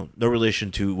 No relation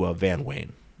to Van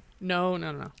Wayne.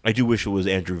 No. I do wish it was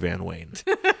Andrew Van Wayne,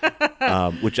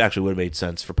 which actually would have made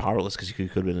sense for Powerless because he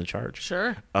could have been in charge.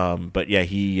 Sure. But yeah,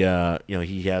 he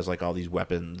has like all these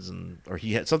weapons, or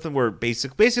he had something where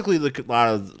basically a lot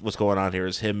of what's going on here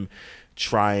is him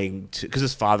trying to, because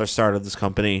his father started this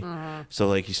company, so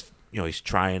like he's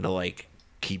trying to like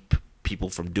keep people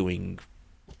from doing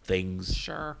things.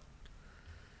 Sure.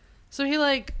 So he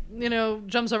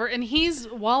jumps over, and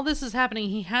while this is happening,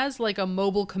 he has like a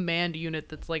mobile command unit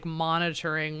that's like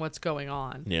monitoring what's going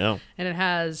on. Yeah. And it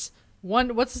has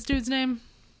what's this dude's name?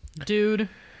 Dude.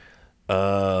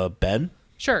 Ben?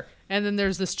 Sure. And then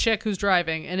there's this chick who's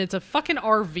driving, and it's a fucking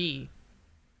RV.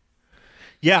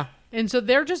 Yeah. And so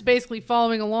they're just basically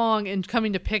following along and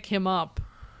coming to pick him up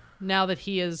now that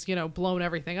he has, blown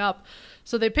everything up.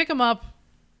 So they pick him up,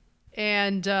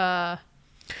 and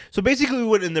so basically,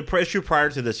 what in the issue prior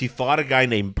to this, he fought a guy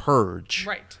named Purge,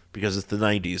 right? Because it's the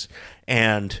 90s,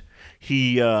 and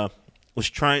he was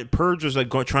trying. Purge was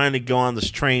trying to go on this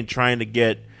train, trying to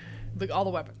get all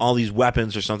the weapons, all these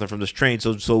weapons or something from this train.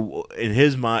 So in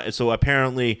his mind, so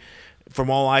apparently, from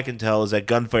all I can tell, is that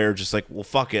Gunfire just like, well,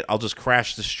 fuck it, I'll just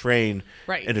crash this train,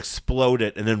 right, and explode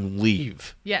it, and then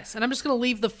leave. Yes, and I'm just gonna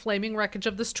leave the flaming wreckage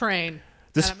of this train.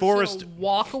 This forest,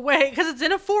 walk away because it's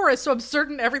in a forest, so I'm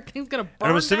certain everything's gonna burn. And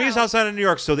I'm assuming it's outside of New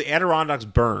York, so the Adirondacks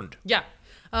burned. Yeah,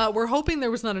 we're hoping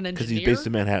there was not an engineer because he's based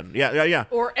in Manhattan. Yeah.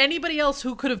 Or anybody else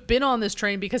who could have been on this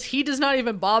train because he does not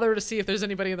even bother to see if there's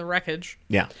anybody in the wreckage.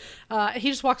 Yeah, he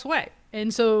just walks away,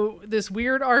 and so this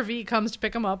weird RV comes to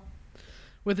pick him up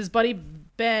with his buddy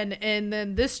Ben, and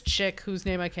then this chick whose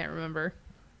name I can't remember.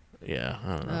 Yeah,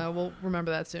 I don't know. We'll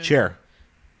remember that soon. Cher.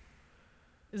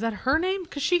 Is that her name?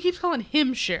 Because she keeps calling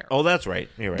him Cher. Oh, that's right.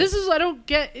 You're right. This is I don't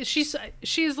get. She's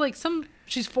like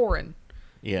she's foreign.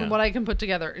 Yeah. From what I can put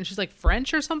together, and she's like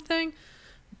French or something.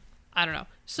 I don't know.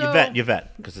 So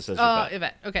Yvette, because it says Yvette.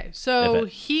 Yvette. Okay, so Yvette.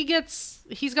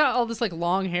 he's got all this like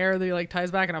long hair that he like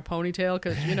ties back in a ponytail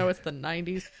because it's the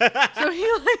 90s. So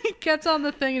he like gets on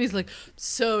the thing and he's like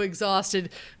so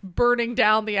exhausted. Burning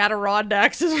down the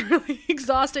Adirondacks is really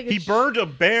exhausting. He burned a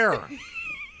bear.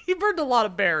 He burned a lot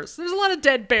of bears. There's a lot of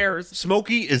dead bears.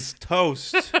 Smokey is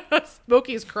toast.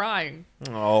 Smokey is crying.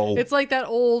 Oh. It's like that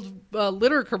old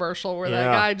litter commercial where that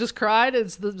Yeah. guy just cried.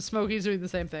 It's the Smokey's doing the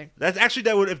same thing. That's actually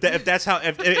if that's how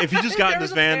if you just got in There this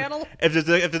was a van, panel.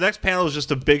 if the next panel is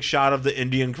just a big shot of the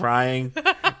Indian crying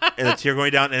and a tear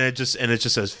going down and it just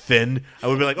says Finn, I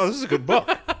would be like, oh, this is a good book.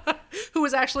 Who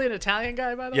was actually an Italian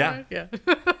guy, by the Yeah. way. Yeah.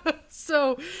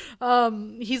 So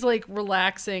he's like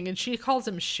relaxing, and she calls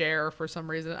him Cher for some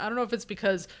reason. I don't know if it's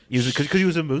because Because he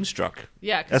was in Moonstruck.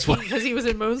 yeah, That's why. because he was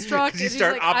in Moonstruck. Because he and he's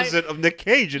started like, opposite of Nick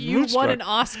Cage in you Moonstruck. won an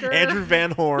Oscar. Andrew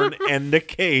Van Horn and Nick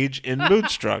Cage in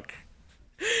Moonstruck.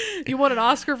 You won an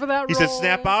Oscar for that He role. said,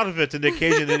 "Snap out of it" to Nick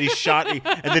Cage, and then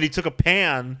he took a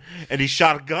pan and he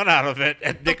shot a gun out of it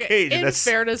at Nick Cage. In And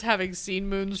fairness, having seen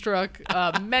Moonstruck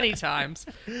many times,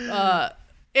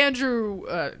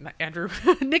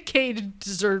 Nick Cage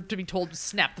deserved to be told to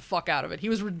snap the fuck out of it. He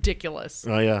was ridiculous.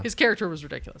 Oh, yeah. His character was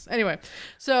ridiculous. Anyway,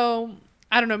 so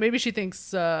I don't know. Maybe she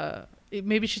thinks,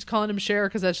 maybe she's calling him Cher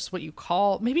because that's just what you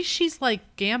call. Maybe she's like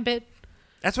Gambit.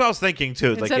 that's what I was thinking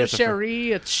too. Instead yeah, of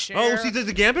Cherie, it's Cher. Oh, see, there's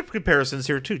the Gambit comparisons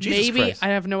here too. Jesus maybe. Christ. I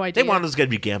have no idea. They wanted this guy to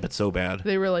be Gambit so bad.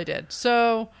 They really did.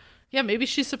 So, yeah, maybe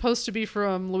she's supposed to be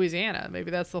from Louisiana. Maybe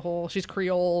that's the whole. She's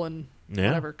Creole and Yeah.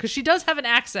 whatever. Because she does have an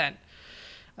accent.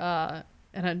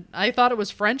 And I thought it was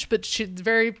French, but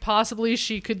very possibly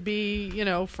she could be,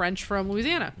 French from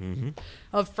Louisiana,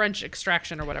 of French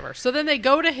extraction or whatever. So then they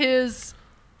go to his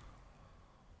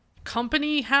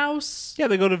company house. Yeah,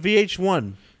 they go to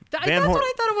VH1. That's what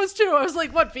I thought it was too. I was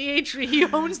like, what, VH? He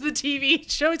owns the TV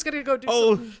show. He's going to go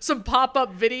do some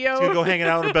pop-up video. He's gonna go hanging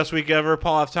out on the Best Week Ever.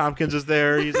 Paul F. Tompkins is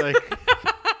there. He's like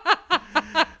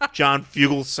John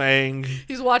Fugelsang.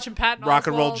 He's watching Patton Rock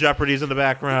and Roll Oswalt. Jeopardy's in the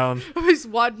background. He's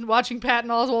watching Patton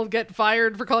Oswalt get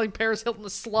fired for calling Paris Hilton a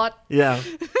slut. Yeah.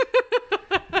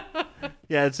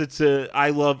 Yeah, I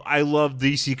love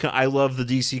DC. I love the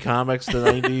DC comics, the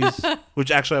 90s, which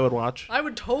actually I would watch. I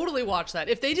would totally watch that.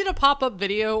 If they did a pop-up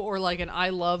video or like an I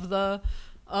love the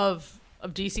of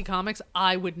DC Comics,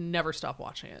 I would never stop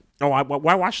watching it. Oh,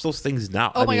 why watch those things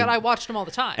now? Oh my God, I watched them all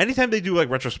the time. Anytime they do like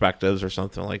retrospectives or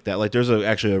something like that, like there's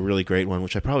actually a really great one,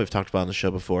 which I probably have talked about on the show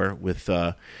before with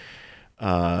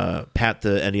Pat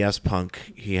the NES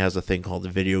punk. He has a thing called the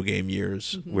Video Game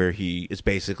Years, where he is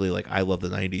basically like I love the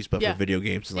 90s, but Yeah. for video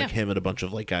games, and like Yeah. him and a bunch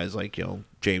of like guys like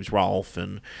James Rolfe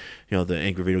and the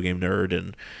Angry Video Game Nerd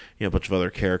and a bunch of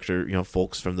other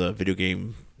folks from the video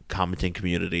game commenting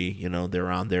community.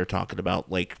 They're on there talking about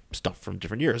like stuff from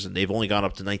different years, and they've only gone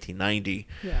up to 1990.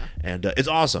 Yeah. And it's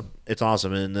awesome. It's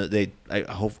awesome, and I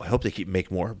hope they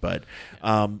make more. But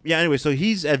anyway, so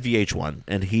he's at VH1,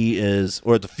 and he is,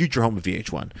 or the future home of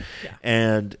VH1, Yeah.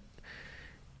 and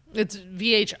It's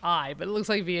VHI, but it looks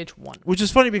like VH1. which is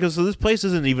funny because this place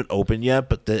isn't even open yet,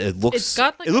 but it looks. It's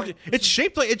got, like, it's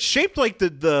shaped like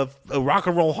the Rock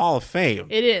and Roll Hall of Fame.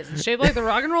 It is. It's shaped like the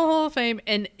Rock and Roll Hall of Fame,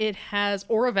 and it has,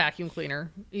 or a vacuum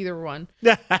cleaner, either one.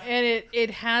 And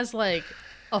it has like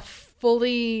a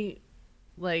fully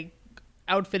like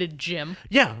outfitted gym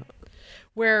Yeah.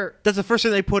 where That's the first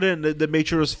thing they put in to make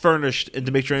sure it was furnished and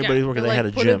to make sure anybody's working. They had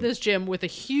a put gym. in this gym with a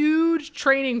huge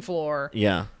training floor.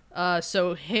 Yeah.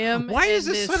 So him. Why and is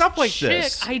this this set up like chick,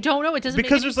 this? I don't know. It doesn't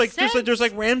Because make there's any like sense. there's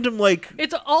like random like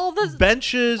It's all the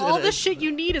benches. all and, the shit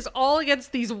you need is all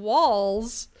against these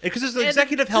walls. Because it's an and-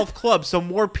 executive health club, so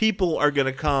more people are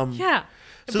gonna come. Yeah.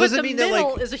 So but does the it mean that,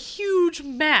 middle like- is a huge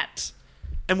mat.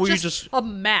 And will you just a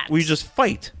mat.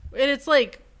 fight? And it's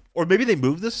like Or maybe they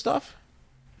move this stuff,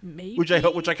 maybe which I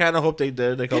kind of hope they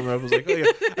did. They called me up. I was like, oh yeah,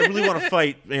 I really want to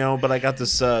fight, but I got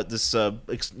this we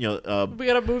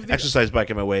gotta move the exercise bike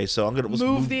in my way, so I'm gonna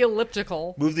move the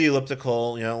elliptical. Move the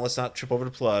elliptical, let's not trip over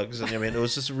the plugs. And I mean, it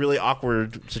was just a really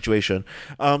awkward situation.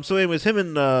 So anyways, him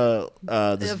and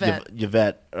this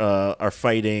Yvette are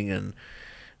fighting, and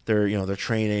they're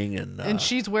training, And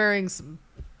she's wearing some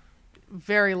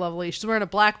very lovely. She's wearing a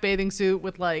black bathing suit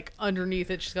with like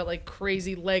underneath it. She's got like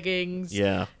crazy leggings.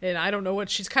 Yeah. And I don't know what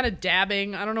she's kind of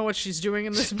dabbing. I don't know what she's doing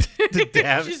in this. The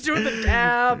dab. She's doing the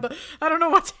dab. I don't know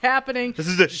what's happening. This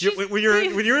is when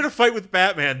you're in a fight with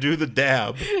Batman, do the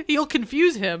dab. He'll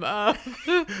confuse him.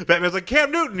 Batman's like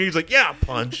Cam Newton. He's like, yeah,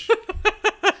 punch.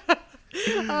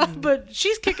 But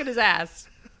she's kicking his ass.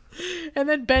 And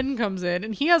then Ben comes in,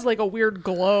 and he has like a weird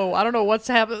glow. I don't know what's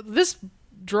happening. This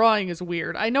drawing is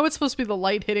weird. I know it's supposed to be the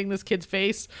light hitting this kid's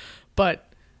face, but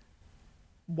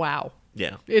wow.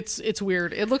 Yeah. It's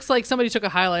weird. It looks like somebody took a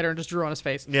highlighter and just drew on his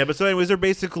face. Yeah, but so anyways, they're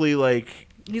basically like...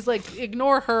 He's like,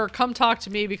 ignore her. Come talk to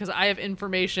me because I have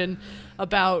information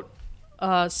about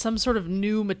some sort of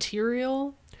new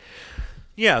material.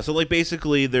 Yeah, so like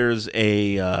basically there's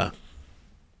a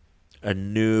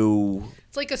new...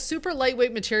 It's like a super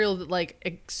lightweight material that like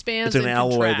expands. It's an and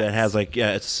alloy contracts. that has like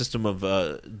it's a system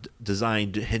of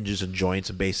designed hinges and joints,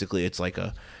 and basically it's like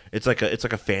a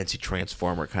fancy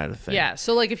transformer kind of thing. Yeah,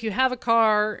 so like if you have a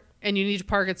car and you need to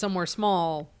park it somewhere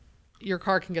small, your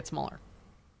car can get smaller.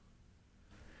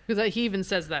 Because he even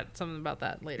says something about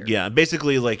that later. Yeah,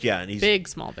 basically like and he's big,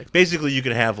 small, big. Basically, you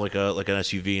can have like an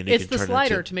SUV, and it's can the turn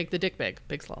slider it into... to make the dick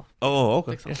big slow. Oh,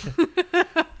 okay. Big slow.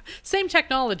 Same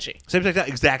technology.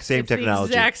 Exact same It's the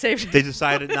technology. exact same. They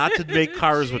decided not to make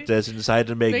cars with this, and decided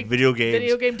to make video games.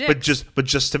 Video game dicks. but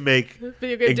just to make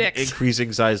Video game dicks.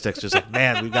 increasing size dicks. Just like,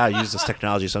 man, we gotta use this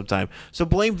technology sometime. So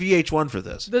blame VH1 for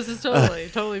this. This is totally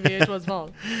VH1's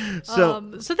fault. So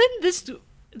then this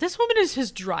woman is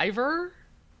his driver.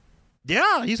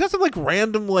 Yeah, he's got some like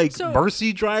random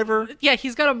Mercy driver. Yeah,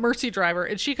 he's got a Mercy driver,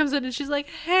 and she comes in and she's like,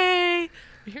 "Hey."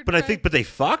 But they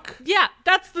fuck. Yeah,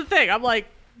 that's the thing. I'm like,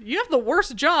 you have the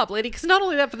worst job, lady. Because not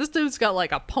only that, but this dude's got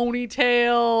like a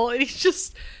ponytail, and he's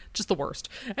just the worst.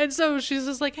 And so she's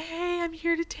just like, "Hey, I'm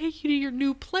here to take you to your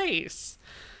new place."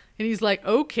 And he's like,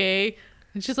 "Okay."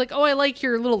 And she's like, "Oh, I like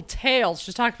your little tail."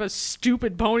 She's talking about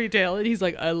stupid ponytail, and he's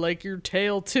like, "I like your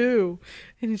tail too."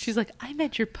 And she's like, "I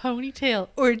meant your ponytail,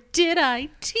 or did I?"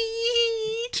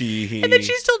 Tee. And then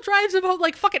she still drives him home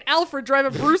like fucking Alfred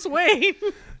driving Bruce Wayne.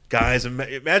 Guys,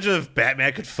 imagine if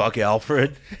Batman could fuck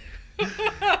Alfred.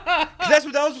 That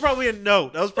was probably a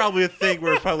note. That was probably a thing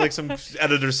where it's probably like some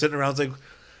editor sitting around like,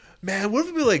 man,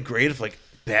 wouldn't it be like great if like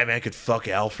Batman could fuck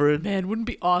Alfred? Man, wouldn't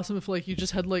it be awesome if like you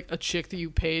just had like a chick that you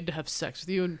paid to have sex with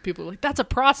you, and people were like, "That's a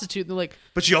prostitute." And they're like,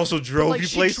 but she also drove you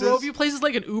places. She drove you places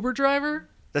like an Uber driver.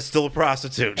 That's still a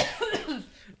prostitute.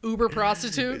 Uber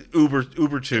prostitute. Uber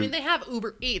too. I mean, they have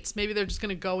Uber Eats. Maybe they're just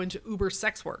gonna go into Uber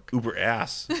sex work. Uber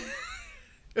ass.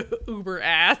 Uber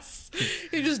ass.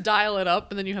 You just dial it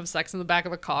up, and then you have sex in the back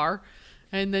of a car,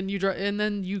 and then you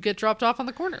get dropped off on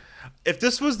the corner. If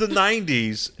this was the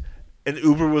 90s and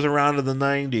Uber was around in the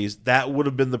 90s, that would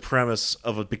have been the premise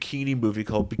of a bikini movie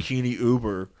called Bikini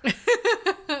Uber.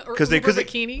 Uber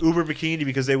Bikini,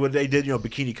 because they did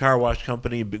Bikini Car Wash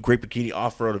Company, Great Bikini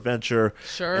Off-Road Adventure,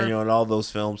 sure, and all those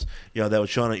films that was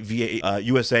shown on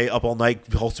USA Up All Night,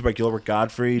 hosted by Gilbert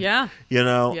Gottfried. Yeah, he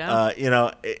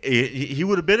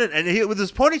would have been in, and with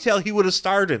his ponytail, he would have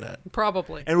starred in it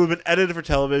probably, and would have been edited for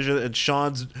television, and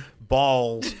Sean's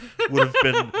balls would have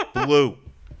been blue.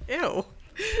 Ew.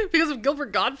 Because of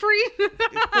Gilbert Gottfried?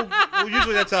 well,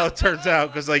 usually that's how it turns out,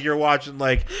 because like you're watching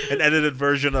like an edited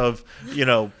version of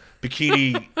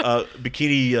bikini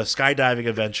skydiving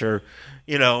adventure,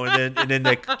 and then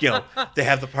like they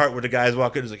have the part where the guys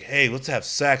walk in and is like, "Hey, let's have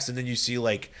sex," and then you see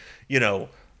like a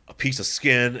piece of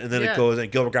skin, and then it goes,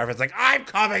 and Gilbert Gottfried's like, "I'm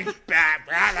coming back,"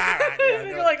 and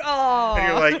you're like, "Oh,"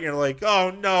 and you're like,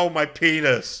 "Oh no, my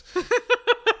penis."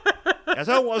 That's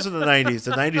how it was in the 90s.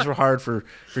 The 90s were hard for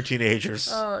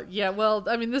teenagers. Yeah, well,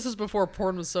 I mean, this is before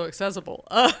porn was so accessible.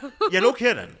 Yeah, no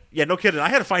kidding. I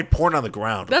had to find porn on the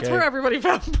ground. That's where everybody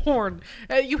found porn.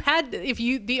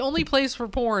 The only place for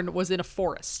porn was in a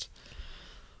forest,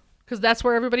 because that's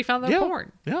where everybody found their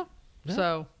porn. Yeah.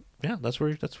 So. Yeah, that's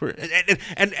where,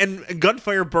 and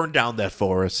Gunfire burned down that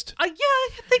forest. Yeah,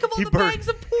 think of all the bags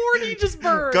of porn he just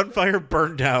burned. Gunfire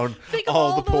burned down think of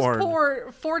all the those porn.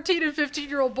 Poor 14 and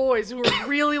 15-year-old boys who were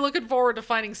really looking forward to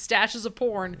finding stashes of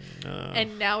porn,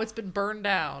 and now it's been burned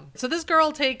down. So this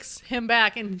girl takes him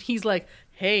back, and he's like,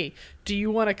 "Hey, do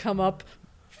you want to come up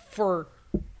for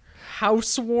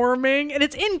housewarming?" And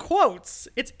it's in quotes.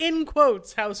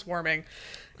 Housewarming.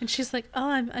 And she's like, "Oh,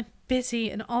 I'm busy,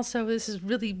 and also this is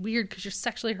really weird because you're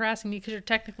sexually harassing me because you're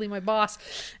technically my boss."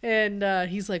 And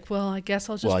he's like, "Well, I guess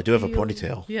I'll just." Well, I do have a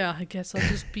ponytail. Yeah, I guess I'll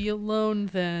just be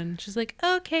alone then. She's like,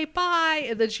 "Okay, bye,"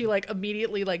 and then she like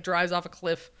immediately like drives off a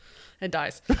cliff and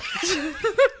dies.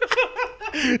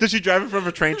 Did she drive it from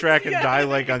a train track and die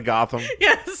like on Gotham?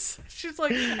 Yes. She's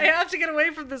like, "I have to get away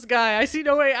from this guy. I see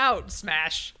no way out."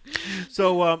 Smash.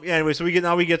 So anyway, so we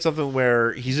get something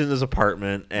where he's in his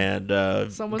apartment, and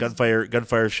Gunfire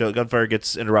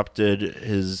gets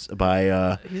interrupted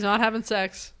by he's not having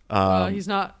sex. He's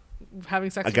not having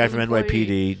sex. A guy from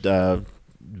NYPD,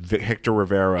 Hector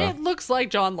Rivera. It looks like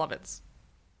John Lovitz.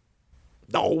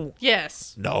 No.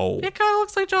 Yes. No. It kind of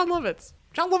looks like John Lovitz.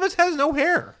 John Lovitz has no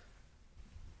hair.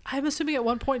 I'm assuming at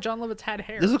one point John Lovitz had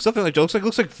hair. This looks something like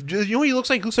looks like you know what he looks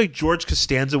like? He looks like George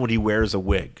Costanza when he wears a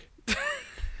wig.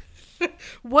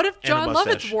 What if And a John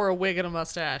mustache. Lovitz wore a wig and a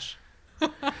mustache?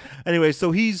 Anyway,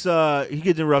 so he gets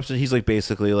interrupted. He's like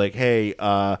basically like, hey,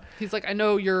 He's like, I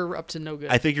know you're up to no good.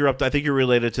 I think you're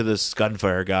related to this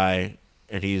Gunfire guy,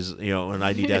 and he's and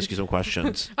I need to ask you some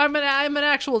questions. I'm an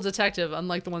actual detective,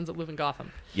 unlike the ones that live in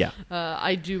Gotham. Yeah.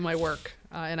 I do my work,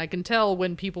 and I can tell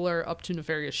when people are up to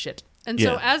nefarious shit. And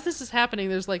so Yeah. as this is happening,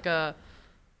 there's like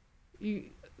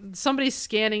somebody's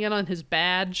scanning in on his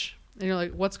badge, and you're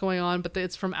like, what's going on? But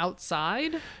it's from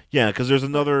outside. Yeah, because there's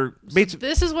another. So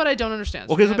this is what I don't understand.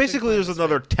 Okay, you so have to basically, explain there's this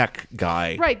another to me. tech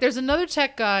guy. Right, there's another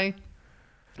tech guy,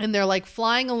 and they're like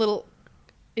flying a little.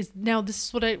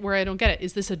 This is where I don't get it.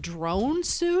 Is this a drone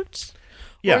suit?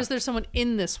 Yeah. Or is there someone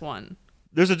in this one?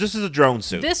 This is a drone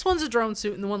suit. This one's a drone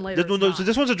suit, and the one later. So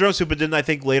this one's a drone suit, but then I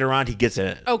think later on he gets in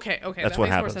it. Okay, That's that what makes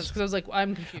happens. more sense because I was like,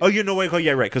 I'm confused. Oh, wait,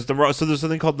 yeah, right. Because so there's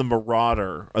something called the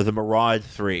Marauder or the Maraud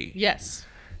 3, Yes.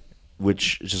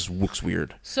 which just looks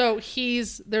weird. So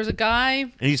there's a guy,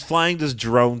 And he's flying this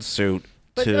drone suit.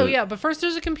 but but first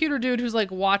there's a computer dude who's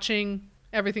like watching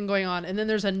everything going on, and then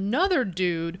there's another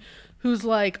dude who's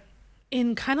like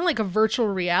in kind of like a virtual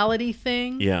reality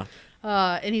thing. Yeah.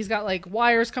 And he's got like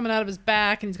wires coming out of his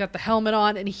back, and he's got the helmet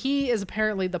on, and he is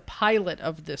apparently the pilot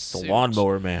of this The suit.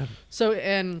 lawnmower man. So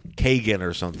and Kagan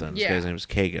or something. This Yeah. guy's name is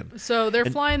Kagan. so they're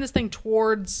flying this thing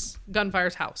towards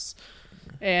Gunfire's house,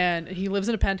 and he lives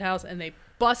in a penthouse, and they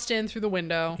bust in through the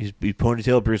window. He's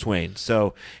ponytail Bruce Wayne.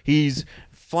 So he's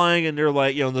flying, and they're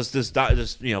like, this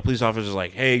police officer's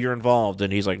like, hey, you're involved,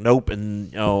 and he's like, nope,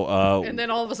 and And then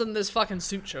all of a sudden, this fucking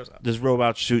suit shows up. this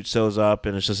robot shoot shows up,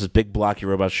 and it's just this big blocky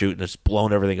robot shoot, and it's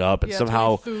blown everything up, and Yeah,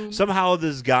 somehow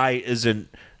this guy isn't.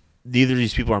 Neither of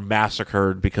these people are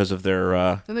massacred because of their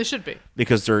And they should be.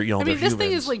 because they're I mean, they're this thing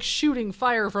humans. is like shooting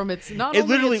fire from its not It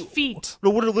only literally its feet.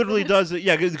 No, what it literally does,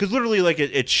 because literally like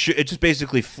it just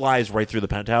basically flies right through the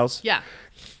penthouse. Yeah,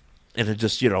 And it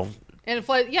just and it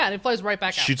flies. Yeah, and it flies right back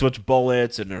out. shoots a bunch of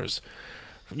bullets, and there's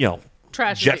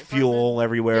Trash in jet the fuel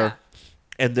everywhere,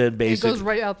 and then It basically goes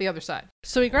right out the other side.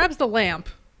 So he grabs the lamp,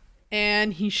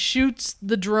 and he shoots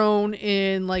the drone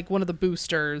in like one of the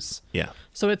boosters. yeah.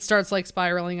 So it starts like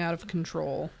spiraling out of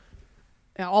control,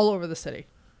 all over the city.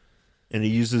 And he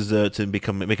uses to make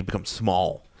it become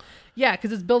small. Yeah,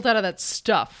 because it's built out of that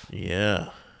stuff Yeah.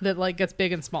 that like gets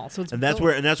big and small. So it's And that's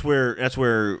built-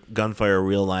 where Gunfire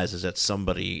realizes that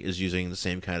somebody is using the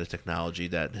same kind of technology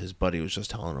that his buddy was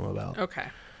just telling him about. Okay.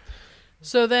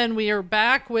 So then we are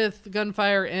back with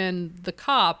Gunfire and the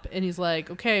cop, and he's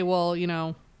like, okay, well,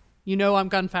 I'm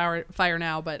Gunfire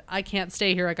now, but I can't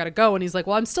stay here. I got to go. And he's like,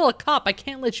 well, I'm still a cop. I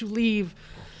can't let you leave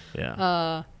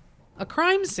Yeah. a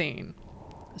crime scene.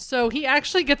 So he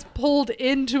actually gets pulled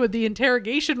into the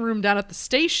interrogation room down at the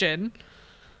station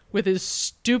with his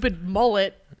stupid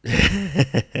mullet.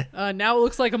 Now it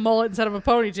looks like a mullet instead of a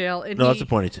ponytail. And No, it's a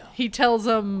ponytail. He tells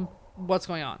him what's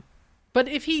going on. But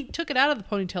if he took it out of the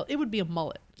ponytail, it would be a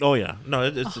mullet. Oh yeah. No,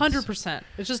 it's 100%.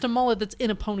 It's just a mullet that's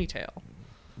in a ponytail.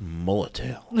 mullet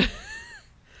tail.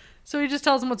 So he just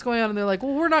tells them what's going on, and they're like,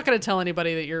 well, we're not going to tell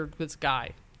anybody that you're this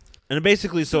guy. And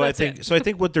basically, So I that's think it. I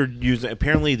think what they're using.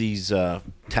 Apparently, these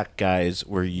tech guys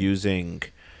were using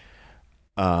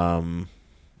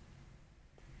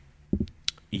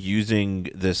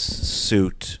this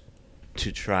suit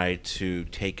to try to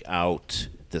take out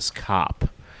this cop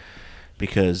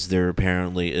because there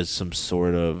apparently is some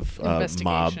sort of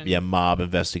mob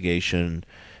investigation.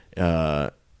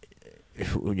 Like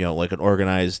an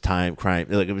organized crime.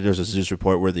 Like there's a news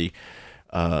report where the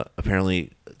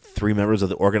apparently 3 members of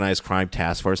the organized crime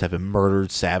task force have been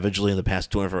murdered savagely in the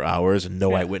past 24 hours, and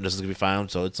no eyewitnesses can be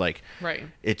found. So it's like, Right.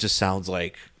 it just sounds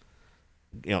like,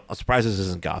 I'm surprised this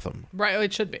isn't Gotham, Right,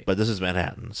 it should be. but this is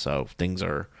Manhattan, so things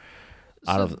are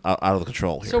out of the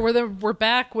control here. So we're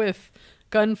back with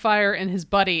Gunfire and his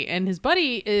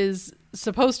buddy is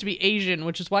supposed to be Asian,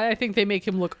 which is why I think they make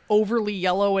him look overly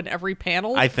yellow in every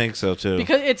panel. I think so too.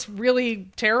 Because it's really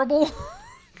terrible.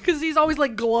 Because he's always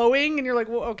like glowing, and you're like,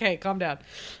 well, okay, calm down.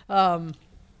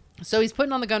 So he's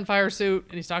putting on the Gunfire suit,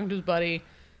 and he's talking to his buddy.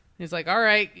 He's like, all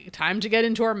right, time to get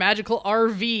into our magical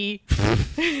RV.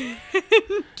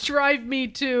 Drive me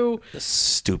to This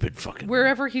stupid fucking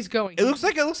wherever he's going. It looks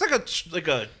like a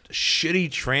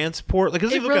shitty transport. Like it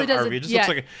doesn't It even really look like an doesn't. RV. It just Yeah.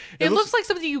 looks like It looks like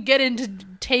something you get in to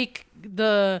take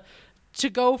to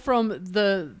go from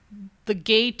the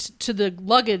gate to the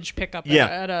luggage pickup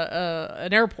at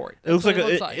an airport. It looks That's like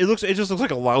what it just looks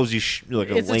like a lousy It's a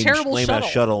lame, terrible lame shuttle.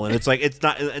 ass shuttle, and it's like it's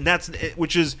not, and that's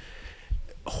which is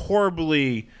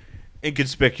horribly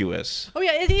inconspicuous. Oh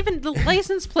yeah, even the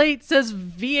license plate says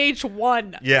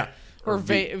VH1. Yeah. Or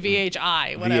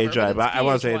VHI, whatever. VHI, but I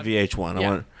want to say VH1.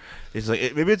 Yeah. It's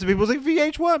like maybe it's people like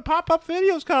VH1 pop-up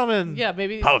videos coming. Yeah,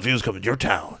 maybe pop-up videos coming to your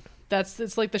town.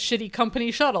 It's like the shitty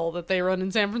company shuttle that they run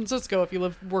in San Francisco if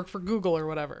you work for Google or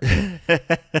whatever.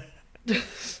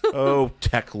 Oh,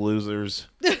 tech losers!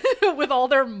 With all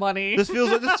their money. This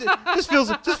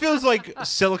feels like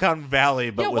Silicon Valley,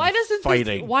 but with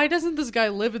fighting. Why doesn't this guy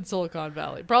live in Silicon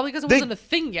Valley? Probably because it wasn't a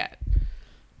thing yet.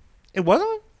 It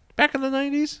wasn't back in the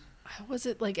 90s. Was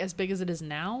it like as big as it is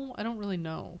now? I don't really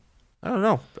know. I don't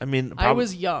know. I mean, I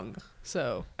was young,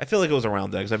 so I feel like it was around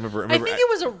then because I remember. I think it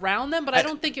was around then, but I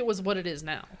don't think it was what it is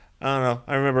now. I don't know.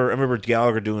 I remember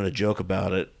Gallagher doing a joke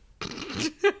about it.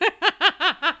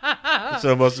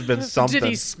 So it must have been something. Did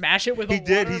he smash it with a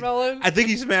watermelon? I think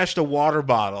he smashed a water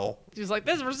bottle. He was like,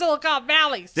 "This is for Silicon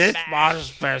Valley." This was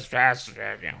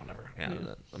yeah, whatever. Yeah,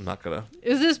 I'm not gonna.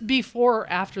 Is this before or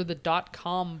after the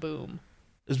 .com boom?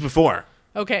 It was before.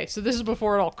 Okay, so this is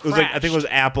before it all crashed. It was like, I think it was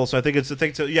Apple, so I think it's the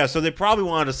thing. So yeah, so they probably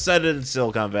wanted to set it in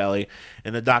Silicon Valley,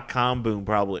 and the .com boom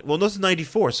probably. Well, this is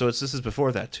 '94, so this is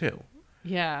before that too.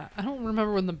 Yeah, I don't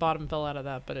remember when the bottom fell out of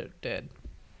that, but it did.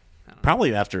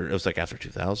 Probably after it was like after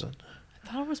 2000. I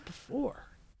thought it was before.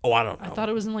 Oh, I don't know. I thought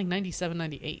it was in like 97,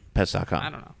 98. Pets.com. I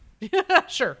don't know.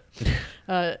 Sure.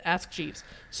 Ask Jeeves.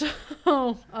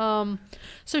 So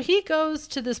he goes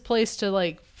to this place to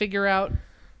like figure out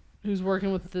who's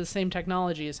working with the same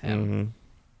technology as him. Mm-hmm.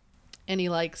 And he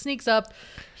like sneaks up,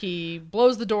 he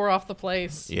blows the door off the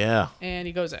place. Yeah. And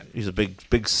he goes in. He's a big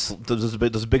does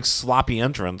a big sloppy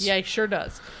entrance. Yeah, he sure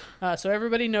does. So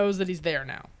everybody knows that he's there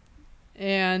now.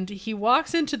 And he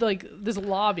walks into like this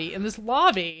lobby, and this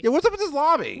lobby. Yeah, what's up with this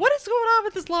lobby? What is going on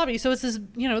with this lobby? So it's this,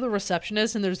 the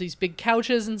receptionist, and there's these big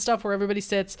couches and stuff where everybody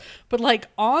sits. But like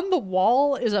on the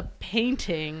wall is a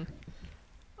painting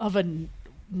of a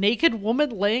naked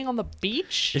woman laying on the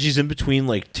beach. And she's in between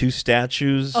like two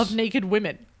statues of naked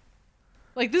women.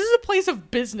 Like this is a place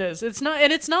of business. It's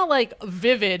not like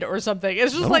Vivid or something.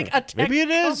 It's just like a tech maybe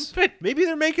it is. Company. Maybe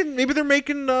they're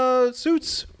making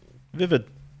suits. Vivid.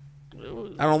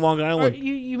 Out on Long Island.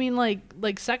 You mean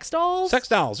like sex dolls? Sex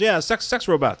dolls, yeah, sex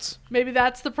robots. Maybe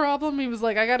that's the problem. He was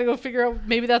like, I got to go figure out.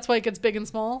 Maybe that's why it gets big and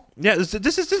small. Yeah, this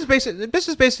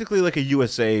is basically like a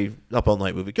USA Up All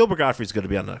Night movie. Gilbert Gottfried's going to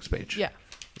be on the next page. Yeah.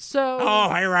 So.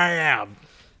 Oh, here I am.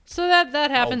 So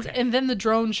that happens, okay. And then the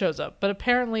drone shows up. But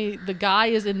apparently the guy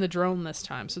is in the drone this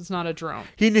time, so it's not a drone.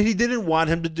 He didn't want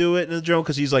him to do it in the drone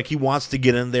because he's like, he wants to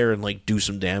get in there and like do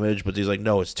some damage, but he's like,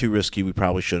 no, it's too risky. We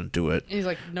probably shouldn't do it. And he's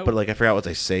like, nope. But like, I forgot what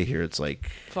they say here. It's like,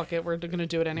 fuck it, we're gonna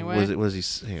do it anyway. What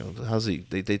is he? How's he?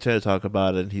 They try to talk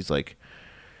about it, and he's like,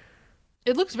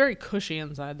 it looks very cushy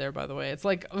inside there, by the way. It's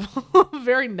like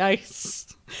very nice.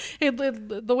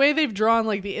 The way they've drawn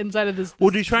like the inside of this.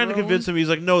 Well, he's trying to convince him. He's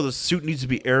like, no, the suit needs to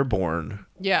be airborne.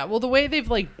 Yeah. Well, the way they've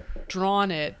like drawn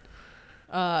it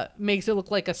makes it look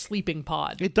like a sleeping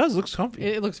pod. It does. Looks comfy.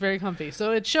 It looks very comfy.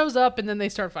 So it shows up, and then they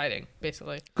start fighting,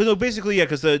 basically.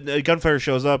 Because the Gunfire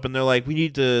shows up, and they're like, we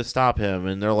need to stop him,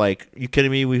 and they're like, you kidding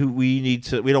me? We need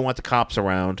to. We don't want the cops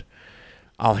around.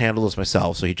 I'll handle this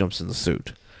myself. So he jumps in the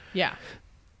suit. Yeah.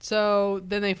 So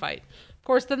then they fight. Of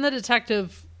course, then the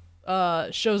detective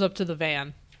shows up to the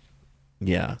van.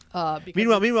 Yeah.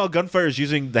 Meanwhile, Gunfire is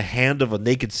using the hand of a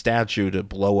naked statue to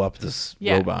blow up this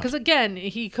robot. Because again,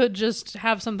 he could just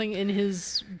have something in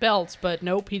his belt, but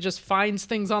nope, he just finds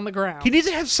things on the ground. He needs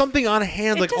to have something on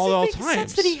hand like all times. It doesn't make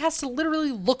sense that he has to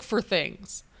literally look for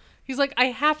things. He's like, I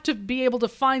have to be able to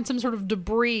find some sort of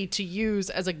debris to use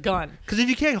as a gun. Because if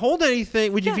you can't hold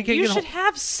anything, you should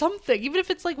have something, even if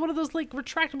it's like one of those like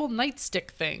retractable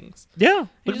nightstick things. Yeah,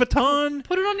 like a baton.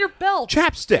 Put it on your belt.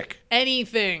 Chapstick.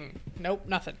 Anything. Nope,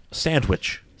 nothing.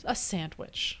 Sandwich. A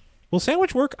sandwich. Will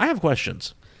sandwich work? I have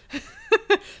questions.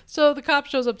 So the cop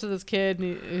shows up to this kid,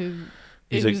 and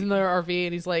he's in their RV,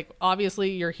 and he's like,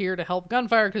 obviously you're here to help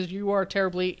Gunfire because you are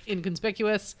terribly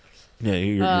inconspicuous. Yeah,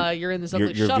 you're in this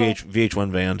ugly shuttle.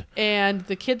 VH1 van. And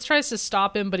the kid tries to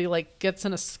stop him, but he like gets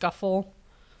in a scuffle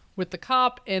with the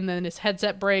cop, and then his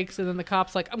headset breaks, and then the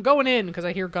cop's like, I'm going in because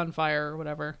I hear gunfire or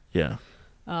whatever. Yeah.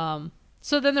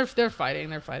 So then they're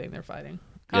fighting.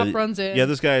 Cop runs in. Yeah,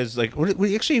 this guy is like,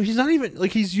 actually, he's not even,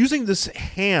 like, he's using this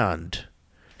hand,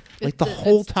 like, the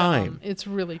whole time. Dumb. It's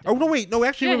really dumb. Oh, no, wait. No,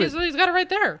 actually, yeah, he's got it right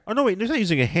there. Oh, no, wait. He's not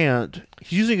using a hand.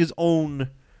 He's using his own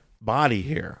body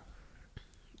here.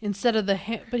 Instead of the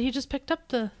hand. But he just picked up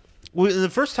the... Well, the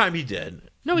first time he did.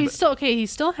 No, he still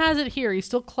has it here. He's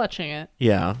still clutching it.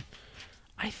 Yeah.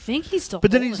 I think he's still. But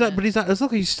then holding he's not. it. But he's not. It's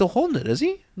like he's still holding it, is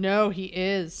he? No, he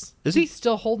is. Is he? He's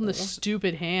still holding the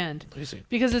stupid hand. Let me see.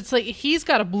 Because it's like he's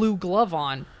got a blue glove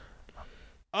on.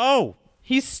 Oh,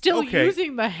 He's still Okay.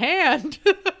 using the hand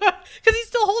because he's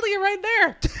still holding it right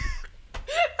there.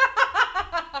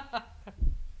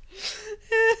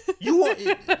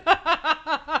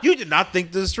 you did not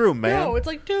think this through, man. No, it's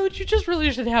like, dude, you just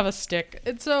really should have a stick.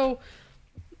 And so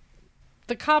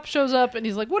the cop shows up and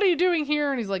he's like, "What are you doing here?"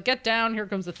 And he's like, "Get down! Here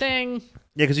comes the thing."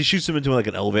 Yeah, because he shoots him into like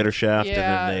an elevator shaft,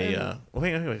 Yeah, and then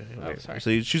they. and- Wait. Oh, sorry. So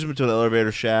he shoots him into an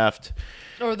elevator shaft.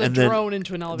 Or the And then drone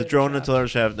into an elevator. The drone shaft. into the elevator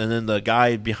shaft, and then the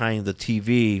guy behind the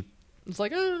TV, It's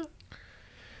like,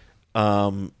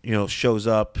 shows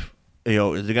up.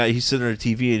 The guy, he's sitting on the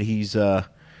TV and he's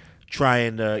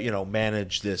trying to,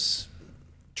 manage this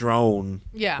drone.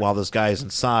 Yeah. While this guy's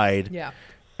inside. yeah.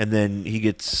 And then he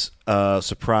gets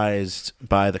surprised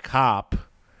by the cop.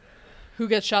 Who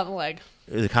gets shot in the leg?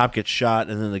 The cop gets shot,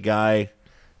 and then the guy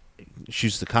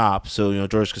shoots the cop. So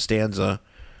George Costanza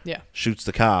Yeah. shoots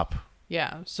the cop.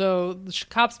 Yeah. So the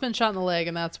cop's been shot in the leg,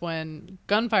 and that's when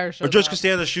Gunfire shows Or George up.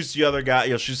 Costanza shoots the other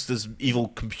guy. Shoots this evil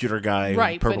computer guy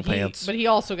Right, in purple but pants. But he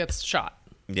also gets shot.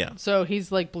 Yeah. So he's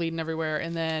like bleeding everywhere,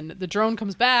 and then the drone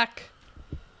comes back,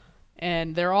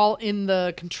 and they're all in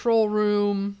the control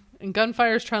room, and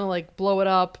Gunfire's trying to like blow it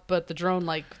up, but the drone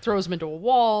like throws him into a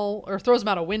wall or throws him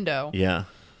out a window, Yeah.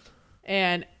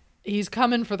 and he's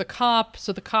coming for the cop.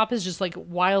 So the cop is just like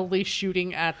wildly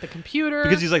shooting at the computer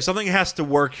Because he's like, something has to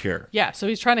work here. yeah. So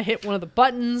he's trying to hit one of the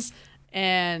buttons,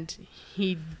 and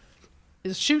he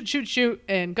is shoot,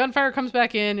 and Gunfire comes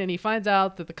back in, and he finds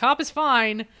out that the cop is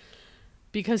fine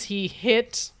because he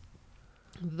hit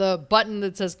the button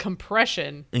that says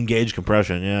compression. Engage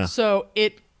compression, yeah. So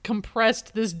it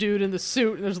compressed this dude in the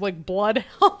suit, and there's like blood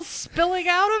all spilling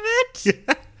out of it.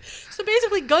 Yeah. So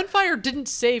basically, Gunfire didn't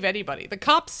save anybody. The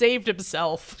cop saved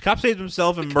himself. Cop saved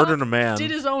himself and murdered Cop a man. Did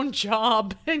his own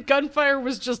job, and Gunfire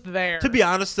was just there. To be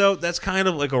honest, though, that's kind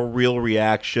of like a real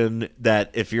reaction that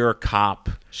if you're a cop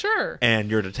Sure. and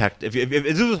you're a detective, if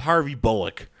this was Harvey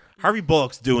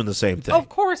Bullock's doing the same thing. Of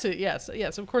course yes,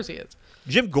 of course he is.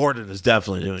 Jim Gordon is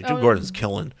definitely doing it. Jim Gordon's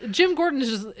killing. Jim Gordon is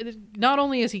just, not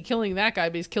only is he killing that guy,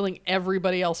 but he's killing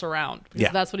everybody else around. Because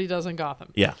Yeah. that's what he does in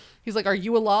Gotham. Yeah. He's like, "Are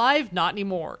you alive? Not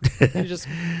anymore."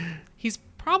 He's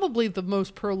probably the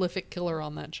most prolific killer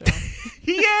on that show.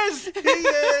 He is! He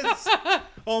is!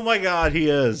 Oh my god, he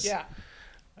is. Yeah.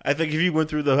 I think if you went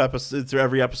through through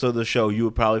every episode of the show, you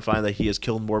would probably find that he has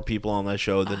killed more people on that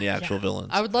show than the actual villains.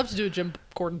 I would love to do a Jim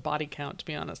Gordon body count, to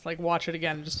be honest. Like, watch it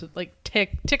again, just to, like,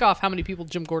 tick off how many people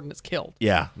Jim Gordon has killed.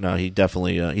 Yeah, no, he's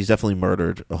definitely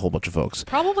murdered a whole bunch of folks.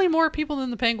 Probably more people than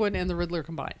the Penguin and the Riddler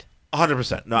combined.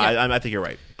 100%. No, Yeah. I think you're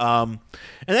right. And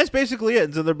that's basically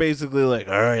it. So they're basically like,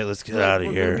 all right, let's get out of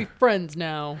We're here. gonna be friends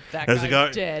now. That There's guy's a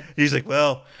guy- dead. He's like,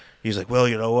 well,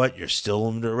 you know what? You're still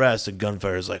under arrest. And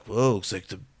Gunfire's like, whoa, looks like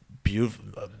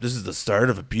this is the start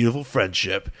of a beautiful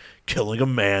friendship. Killing a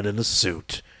man in a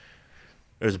suit.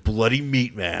 There's bloody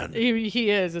meat, man. He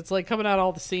is. It's like coming out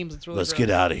all the seams. It's really Let's gross. get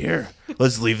out of here.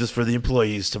 Let's leave this for the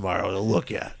employees tomorrow to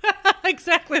look at.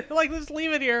 Exactly. Like, let's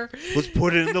leave it here. Let's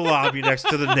put it in the lobby next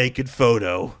to the naked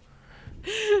photo.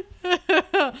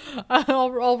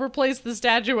 I'll replace the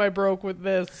statue I broke with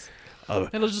this. Uh,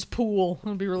 It'll just pool.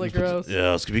 It'll be really gross.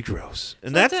 Yeah, it's gonna be gross.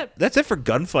 And So that's it for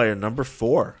Gunfire number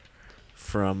 4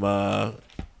 from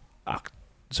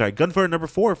Gunfire number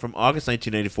 4 from August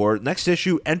 1984. Next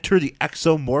issue, Enter the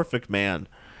Exomorphic Man.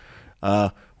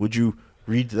 Would you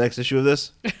read the next issue of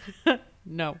this?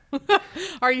 No.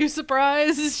 Are you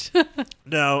surprised?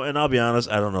 No, and I'll be honest,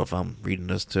 I don't know if I'm reading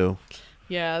this too.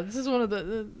 Yeah, this is one of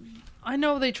the I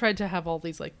know they tried to have all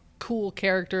these like cool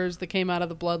characters that came out of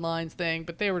the Bloodlines thing,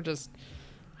 but they were just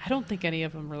I don't think any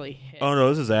of them really hit. Oh no,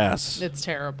 this is ass. It's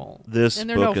terrible. This And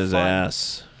they're book no is fun.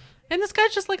 ass. And this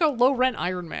guy's just like a low rent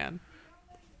Iron Man.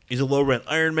 He's a low rent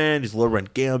Iron Man. He's a low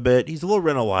rent Gambit. He's a low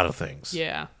rent a lot of things.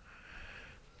 Yeah.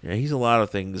 Yeah, he's a lot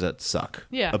of things that suck.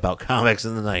 Yeah. About comics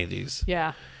in the 90s.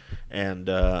 Yeah. And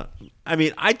I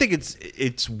mean, I think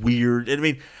it's weird. I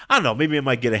mean, I don't know. Maybe I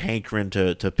might get a hankering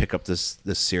to pick up this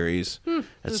series at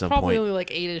There's some probably point. only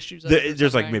like 8 issues of it or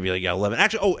There's like something. maybe like 11.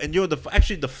 Actually, and you know the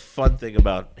fun thing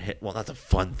about well, not the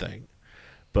fun thing,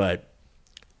 but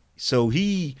so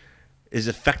he is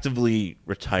effectively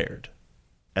retired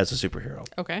as a superhero,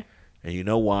 Okay. and you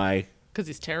know why? Because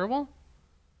he's terrible?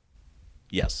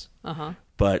 Yes, Uh-huh.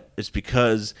 but it's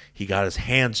because he got his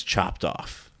hands chopped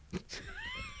off.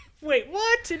 Wait,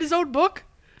 what? In his own book?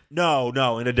 No,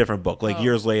 in a different book. Like Oh.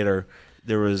 years later,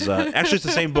 there was actually it's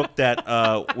the same book that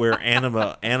where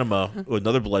Anima,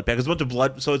 another blood pack. It's a bunch of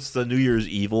blood. So it's the New Year's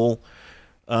Evil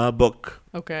book.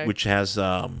 Okay. Which has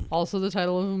Also the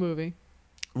title of a movie.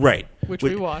 Right. Which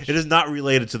we watched. It is not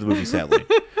related to the movie, sadly.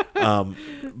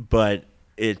 But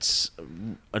it's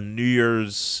a New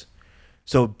Year's.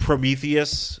 So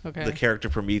Prometheus, the character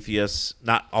Prometheus,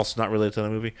 not related to the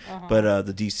movie, but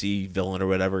the DC villain or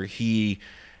whatever.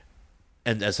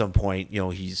 And at some point,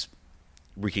 he's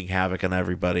wreaking havoc on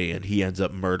everybody, and he ends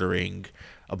up murdering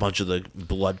a bunch of the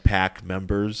Blood Pack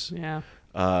members. Yeah.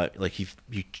 Like he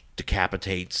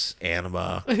decapitates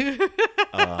Anima.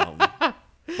 That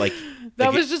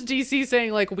was just DC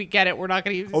saying, like, we get it, we're not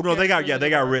going to use. Oh no, they got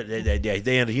written.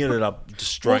 He ended up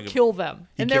destroying. We'll kill them,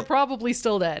 and they're probably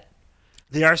still dead.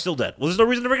 They are still dead. Well, there's no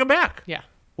reason to bring them back. Yeah.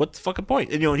 What's the fucking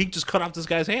point? And he just cut off this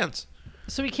guy's hands.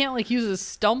 So he can't use his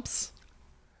stumps.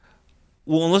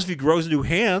 Well, unless if he grows new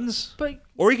hands,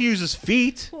 or he can use his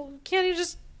feet. Well, can't he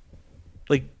just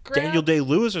Daniel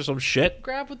Day-Lewis or some shit?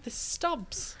 Grab with the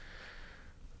stumps.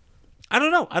 I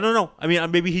don't know. I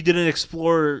mean, maybe he didn't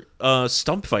explore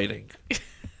stump fighting.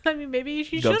 I mean, maybe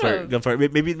he should have. Gunfire.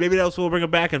 Maybe that's what will bring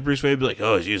him back, and Bruce Wayne will be like,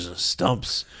 "Oh, he's using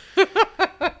stumps."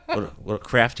 What a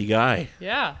crafty guy.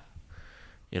 Yeah.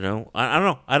 I don't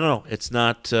know. It's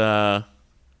not.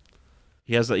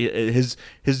 He has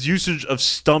his usage of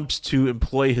stumps to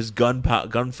employ his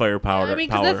gunfire power. I mean,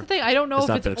 because that's the thing. I don't know if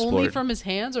it's only explored. from his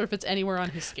hands or if it's anywhere on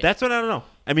his skin. That's what I don't know.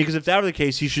 I mean, because if that were the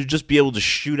case, he should just be able to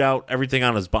shoot out everything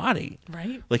on his body.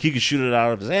 Right. Like he could shoot it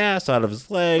out of his ass, out of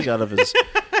his leg, out of his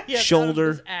shoulder.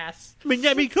 Out of his ass. I mean,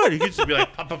 he could. He could just be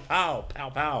like pow, pow, pow, pow,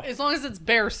 pow. As long as it's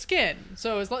bare skin.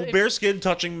 So as long bare skin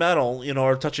touching metal,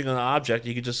 or touching an object,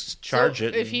 you could just charge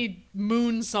it. If he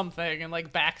moons something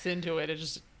and backs into it, it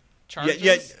just charges.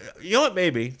 Yeah. You know what?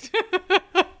 Maybe.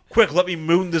 Quick, let me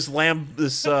moon this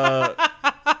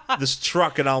this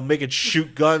truck, and I'll make it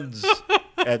shoot guns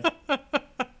at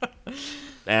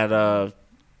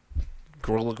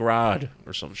Gorilla Grodd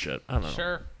or some shit. I don't know.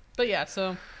 Sure. But yeah,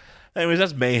 so. Anyways,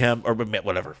 that's Mayhem, or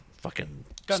whatever. Fucking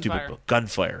Gunfire. Stupid book.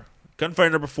 Gunfire. Gunfire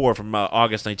number 4 from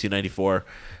August 1994.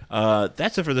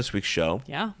 That's it for this week's show.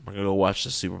 Yeah. We're going to go watch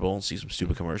the Super Bowl and see some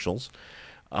stupid commercials.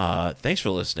 Thanks for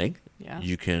listening. Yeah.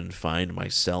 You can find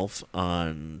myself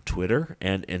on Twitter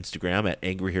and Instagram at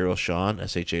Angry Hero Sean,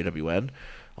 SHAWN.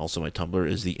 Also, my Tumblr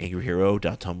is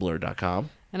theangryhero.tumblr.com.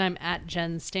 And I'm at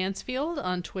Jen Stansfield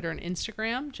on Twitter and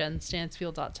Instagram,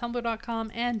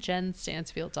 jenstansfield.tumblr.com, and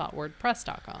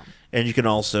jenstansfield.wordpress.com. And you can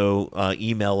also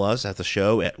email us at the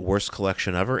show at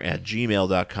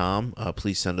worstcollectionever@gmail.com.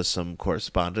 Please send us some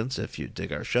correspondence if you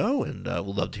dig our show, and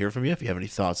we'd love to hear from you if you have any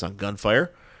thoughts on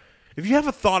Gunfire. If you have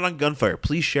a thought on Gunfire,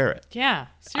 please share it. Yeah,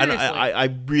 seriously. I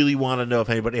really want to know if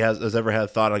anybody has ever had a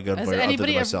thought on Gunfire other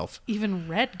than myself. Even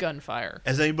read Gunfire?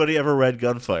 Has anybody ever read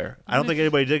Gunfire? I don't think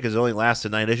anybody did because it only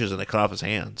lasted 9 issues and they cut off his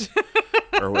hands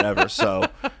or whatever. So,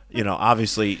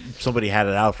 obviously somebody had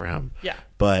it out for him. Yeah.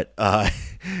 But,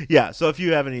 yeah, so if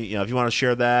you have any, if you want to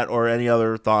share that or any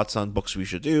other thoughts on books we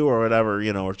should do or whatever,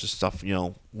 or just stuff,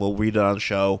 we'll read it on the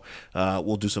show.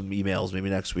 We'll do some emails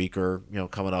maybe next week or,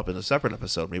 coming up in a separate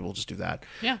episode. Maybe we'll just do that.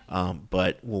 Yeah.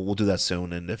 But we'll do that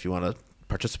soon. And if you want to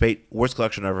participate,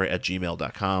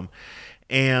 worstcollectionever@gmail.com.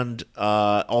 And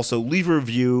also leave a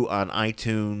review on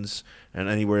iTunes and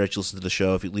anywhere that you listen to the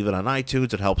show. If you leave it on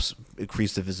iTunes, it helps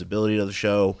increase the visibility of the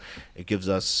show. It gives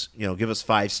us, give us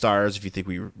 5 stars if you think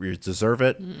we deserve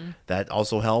it. Mm-hmm. That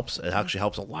also helps. It actually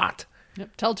helps a lot.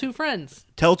 Yep. Tell 2 friends.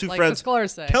 Tell 2 like friends. The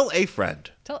scholars say. Tell a friend.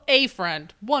 Tell a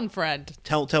friend. One friend.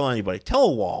 Tell anybody. Tell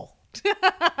a wall.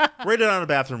 Write it on a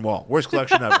bathroom wall. Worst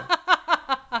collection ever.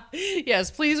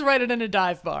 Yes, please write it in a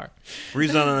dive bar. Read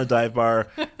it on a dive bar,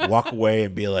 walk away,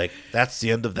 and be like, that's the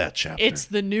end of that chapter. It's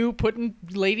the new putting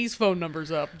ladies' phone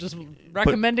numbers up. Just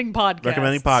recommending podcasts.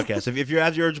 Recommending podcasts. If you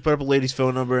have the urge to put up a lady's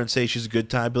phone number and say she's a good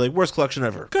time, be like, worst collection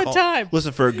ever. Good time.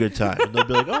 Listen for a good time. And they'll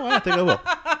be like, oh, I think I will.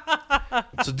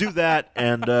 So do that,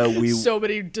 and we... So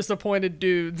many disappointed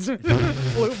dudes.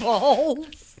 Blue balls.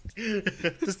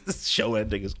 This show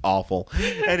ending is awful.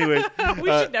 Anyway, we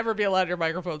should never be allowed your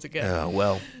microphones again.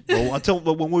 Well, until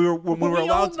when we were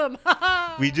allowed, own them.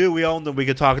 We do. We own them. We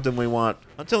can talk to them when we want.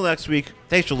 Until next week,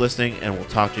 thanks for listening, and we'll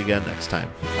talk to you again next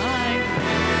time. Bye.